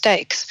make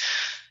mistakes,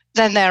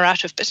 then they're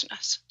out of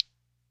business.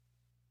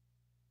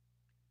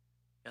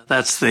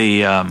 That's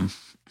the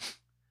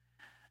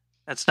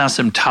that's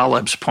Nassim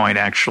Taleb's point,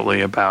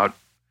 actually, about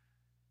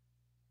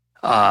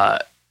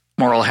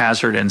moral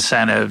hazard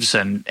incentives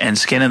and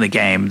skin in the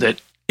game, that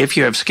if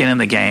you have skin in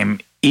the game,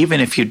 even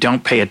if you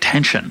don't pay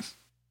attention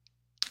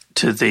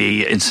to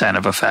the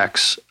incentive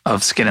effects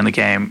of skin in the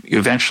game, you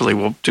eventually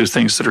will do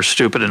things that are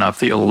stupid enough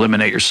that you'll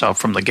eliminate yourself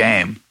from the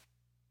game.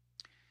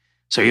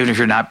 So even if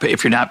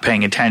you're not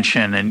paying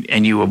attention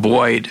and you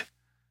avoid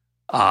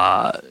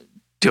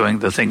doing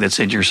the thing that's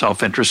in your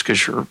self-interest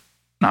because you're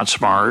not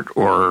smart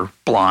or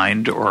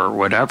blind or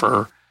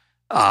whatever,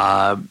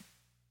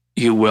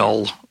 you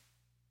will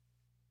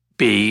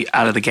be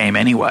out of the game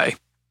anyway.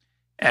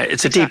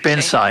 It's a deep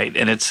insight,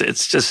 and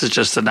it's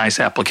just a nice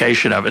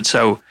application of it.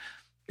 So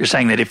you're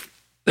saying that if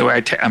the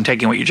way I'm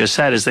taking what you just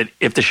said is that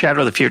if the shadow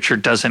of the future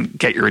doesn't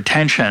get your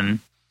attention,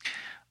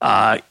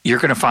 you're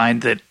going to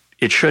find that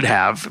it should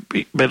have,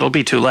 but it'll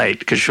be too late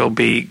because you'll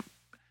be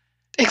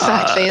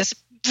exactly. It's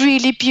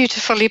really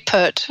beautifully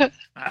put.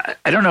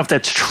 I don't know if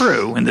that's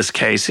true in this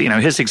case. You know,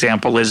 his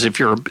example is if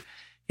you're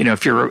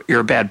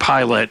a bad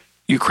pilot,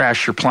 you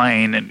crash your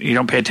plane and you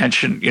don't pay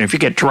attention. You know, if you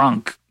get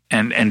drunk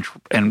and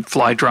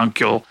fly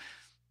drunk, you're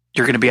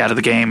going to be out of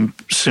the game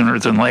sooner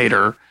than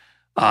later,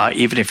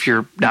 even if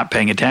you're not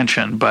paying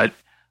attention. But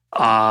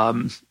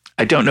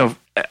I don't know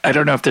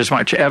if there's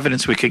much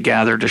evidence we could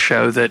gather to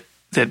show that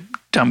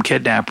dumb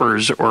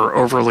kidnappers or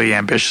overly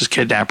ambitious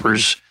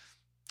kidnappers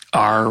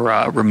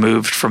are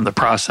removed from the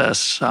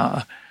process.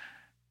 What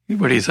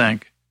do you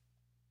think?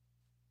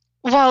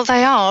 Well,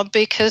 they are,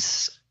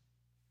 because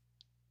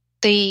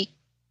the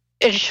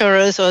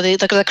insurers or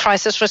the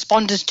crisis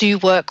responders do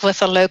work with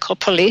the local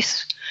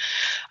police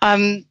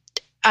and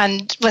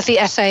with the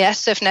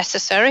SAS if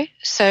necessary.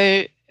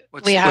 So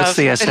what's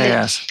the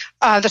SAS?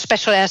 The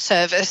Special Air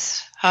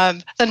Service,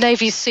 the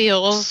Navy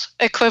SEALs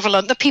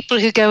equivalent, the people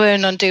who go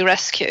in and do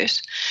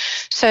rescues.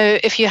 So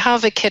if you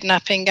have a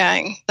kidnapping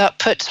gang that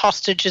puts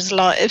hostages'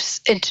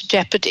 lives into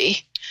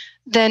jeopardy,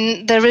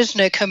 then there is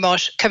no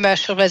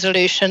commercial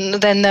resolution.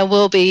 Then there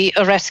will be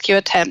a rescue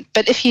attempt.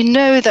 But if you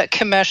know that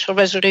commercial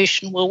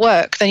resolution will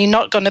work, then you're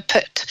not going to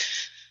put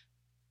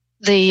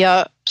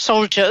the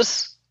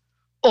soldiers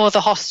or the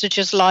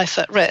hostage's life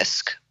at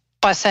risk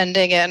by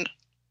sending in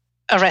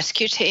a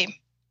rescue team.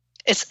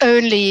 It's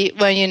only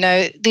when you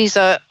know these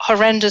are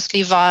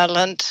horrendously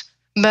violent,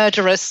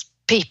 murderous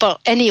people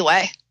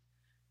anyway,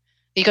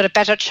 you've got a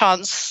better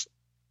chance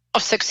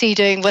of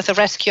succeeding with a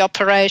rescue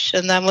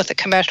operation than with a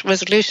commercial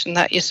resolution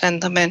that you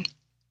send them in.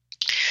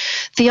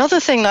 The other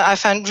thing that I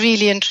found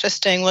really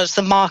interesting was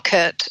the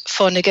market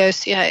for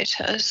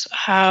negotiators,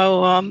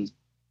 how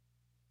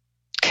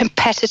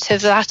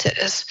competitive that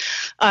is,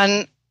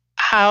 and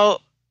how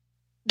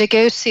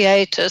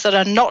negotiators that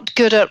are not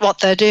good at what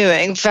they're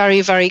doing very,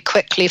 very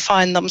quickly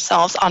find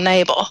themselves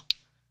unable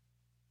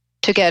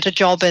to get a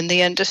job in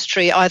the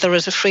industry, either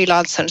as a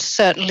freelancer and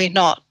certainly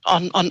not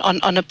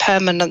on a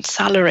permanent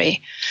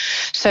salary.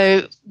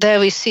 So there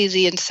we see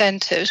the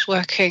incentives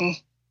working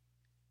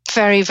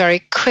very, very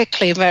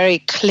quickly, very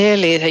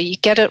clearly. That you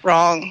get it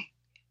wrong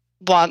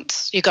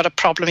once, you got a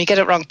problem. You get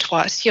it wrong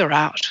twice, you're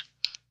out.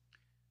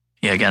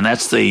 Yeah, again,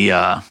 that's the,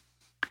 I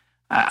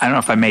don't know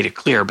if I made it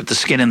clear, but the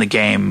skin in the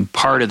game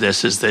part of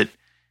this is that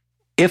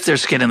if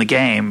there's skin in the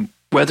game,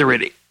 whether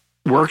it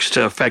works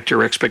to affect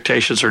your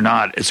expectations or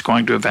not, it's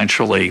going to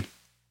eventually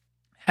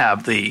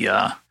have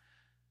the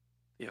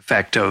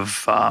effect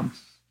of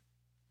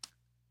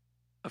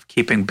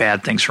keeping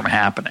bad things from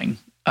happening.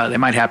 They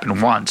might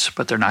happen once,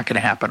 but they're not going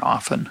to happen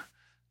often.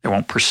 They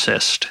won't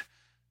persist.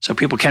 So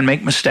people can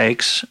make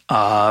mistakes.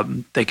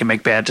 They can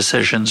make bad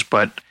decisions,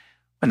 but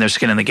when there's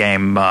skin in the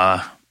game,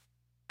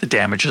 the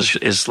damage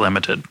is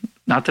limited.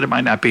 Not that it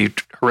might not be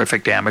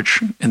horrific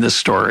damage in this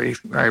story.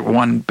 Right?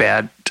 One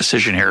bad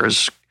decision here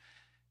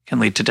can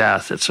lead to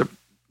death. It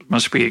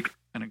must be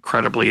an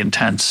incredibly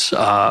intense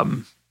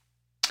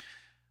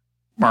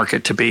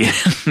market to be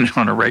in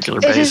on a regular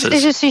basis.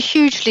 It is a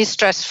hugely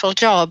stressful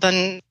job.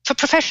 And for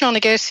professional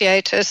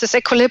negotiators, this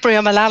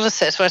equilibrium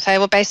analysis where they say,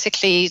 well,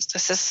 basically,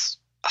 this is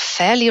a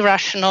fairly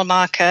rational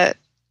market.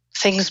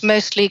 Things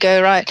mostly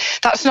go right.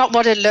 That's not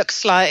what it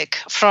looks like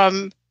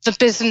from the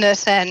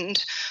business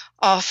end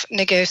of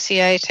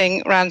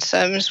negotiating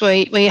ransoms, where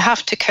you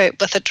have to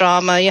cope with the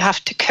drama. You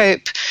have to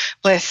cope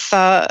with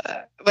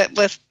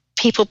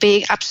people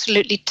being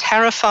absolutely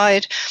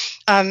terrified.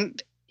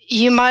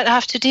 You might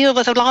have to deal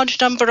with a large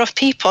number of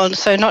people, and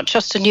so not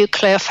just a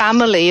nuclear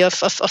family of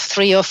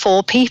 3 or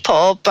 4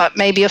 people, but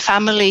maybe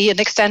an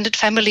extended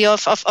family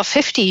of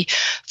 50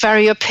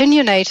 very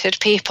opinionated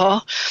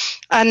people.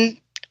 And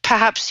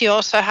perhaps you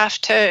also have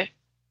to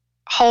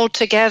hold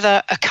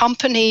together a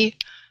company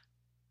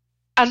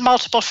and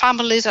multiple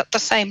families at the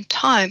same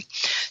time.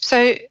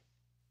 So,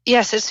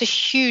 yes, it's a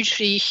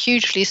hugely,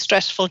 hugely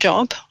stressful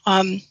job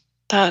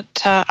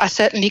that I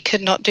certainly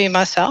could not do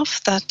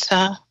myself, that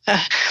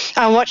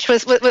I watch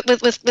with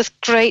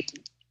great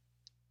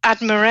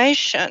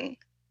admiration.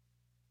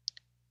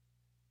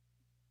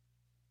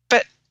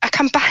 But I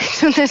come back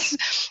to this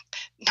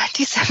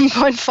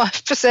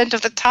 97.5%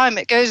 of the time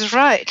it goes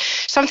right.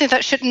 Something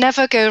that should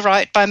never go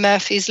right by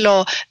Murphy's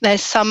Law, they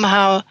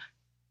somehow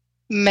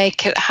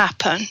make it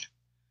happen.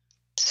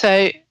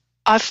 So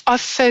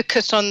I've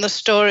focused on the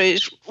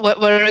stories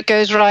where it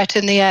goes right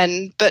in the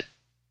end, but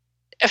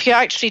if you're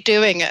actually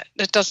doing it,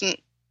 it doesn't.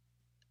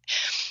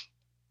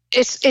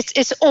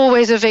 It's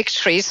always a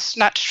victory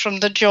snatched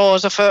from the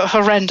jaws of a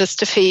horrendous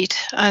defeat,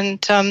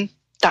 and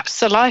that's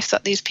the life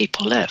that these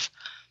people live.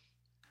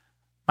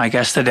 My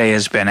guest today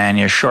has been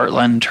Anya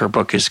Shortland. Her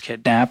book is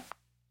Kidnapped.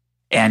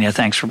 Anya,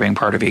 thanks for being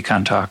part of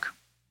Econ Talk.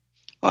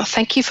 Well,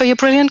 thank you for your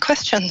brilliant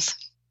questions.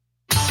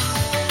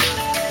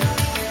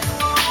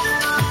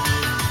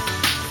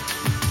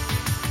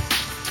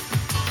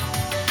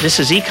 This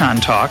is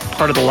Econ Talk,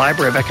 part of the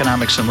Library of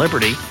Economics and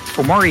Liberty.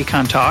 For more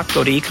Econ Talk,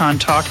 go to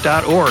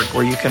econtalk.org,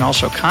 where you can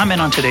also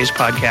comment on today's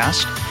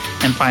podcast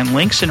and find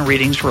links and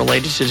readings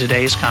related to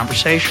today's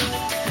conversation.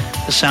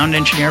 The sound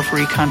engineer for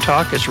Econ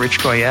Talk is Rich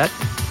Goyette.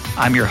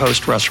 I'm your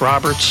host, Russ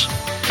Roberts.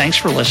 Thanks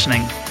for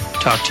listening.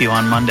 Talk to you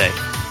on Monday.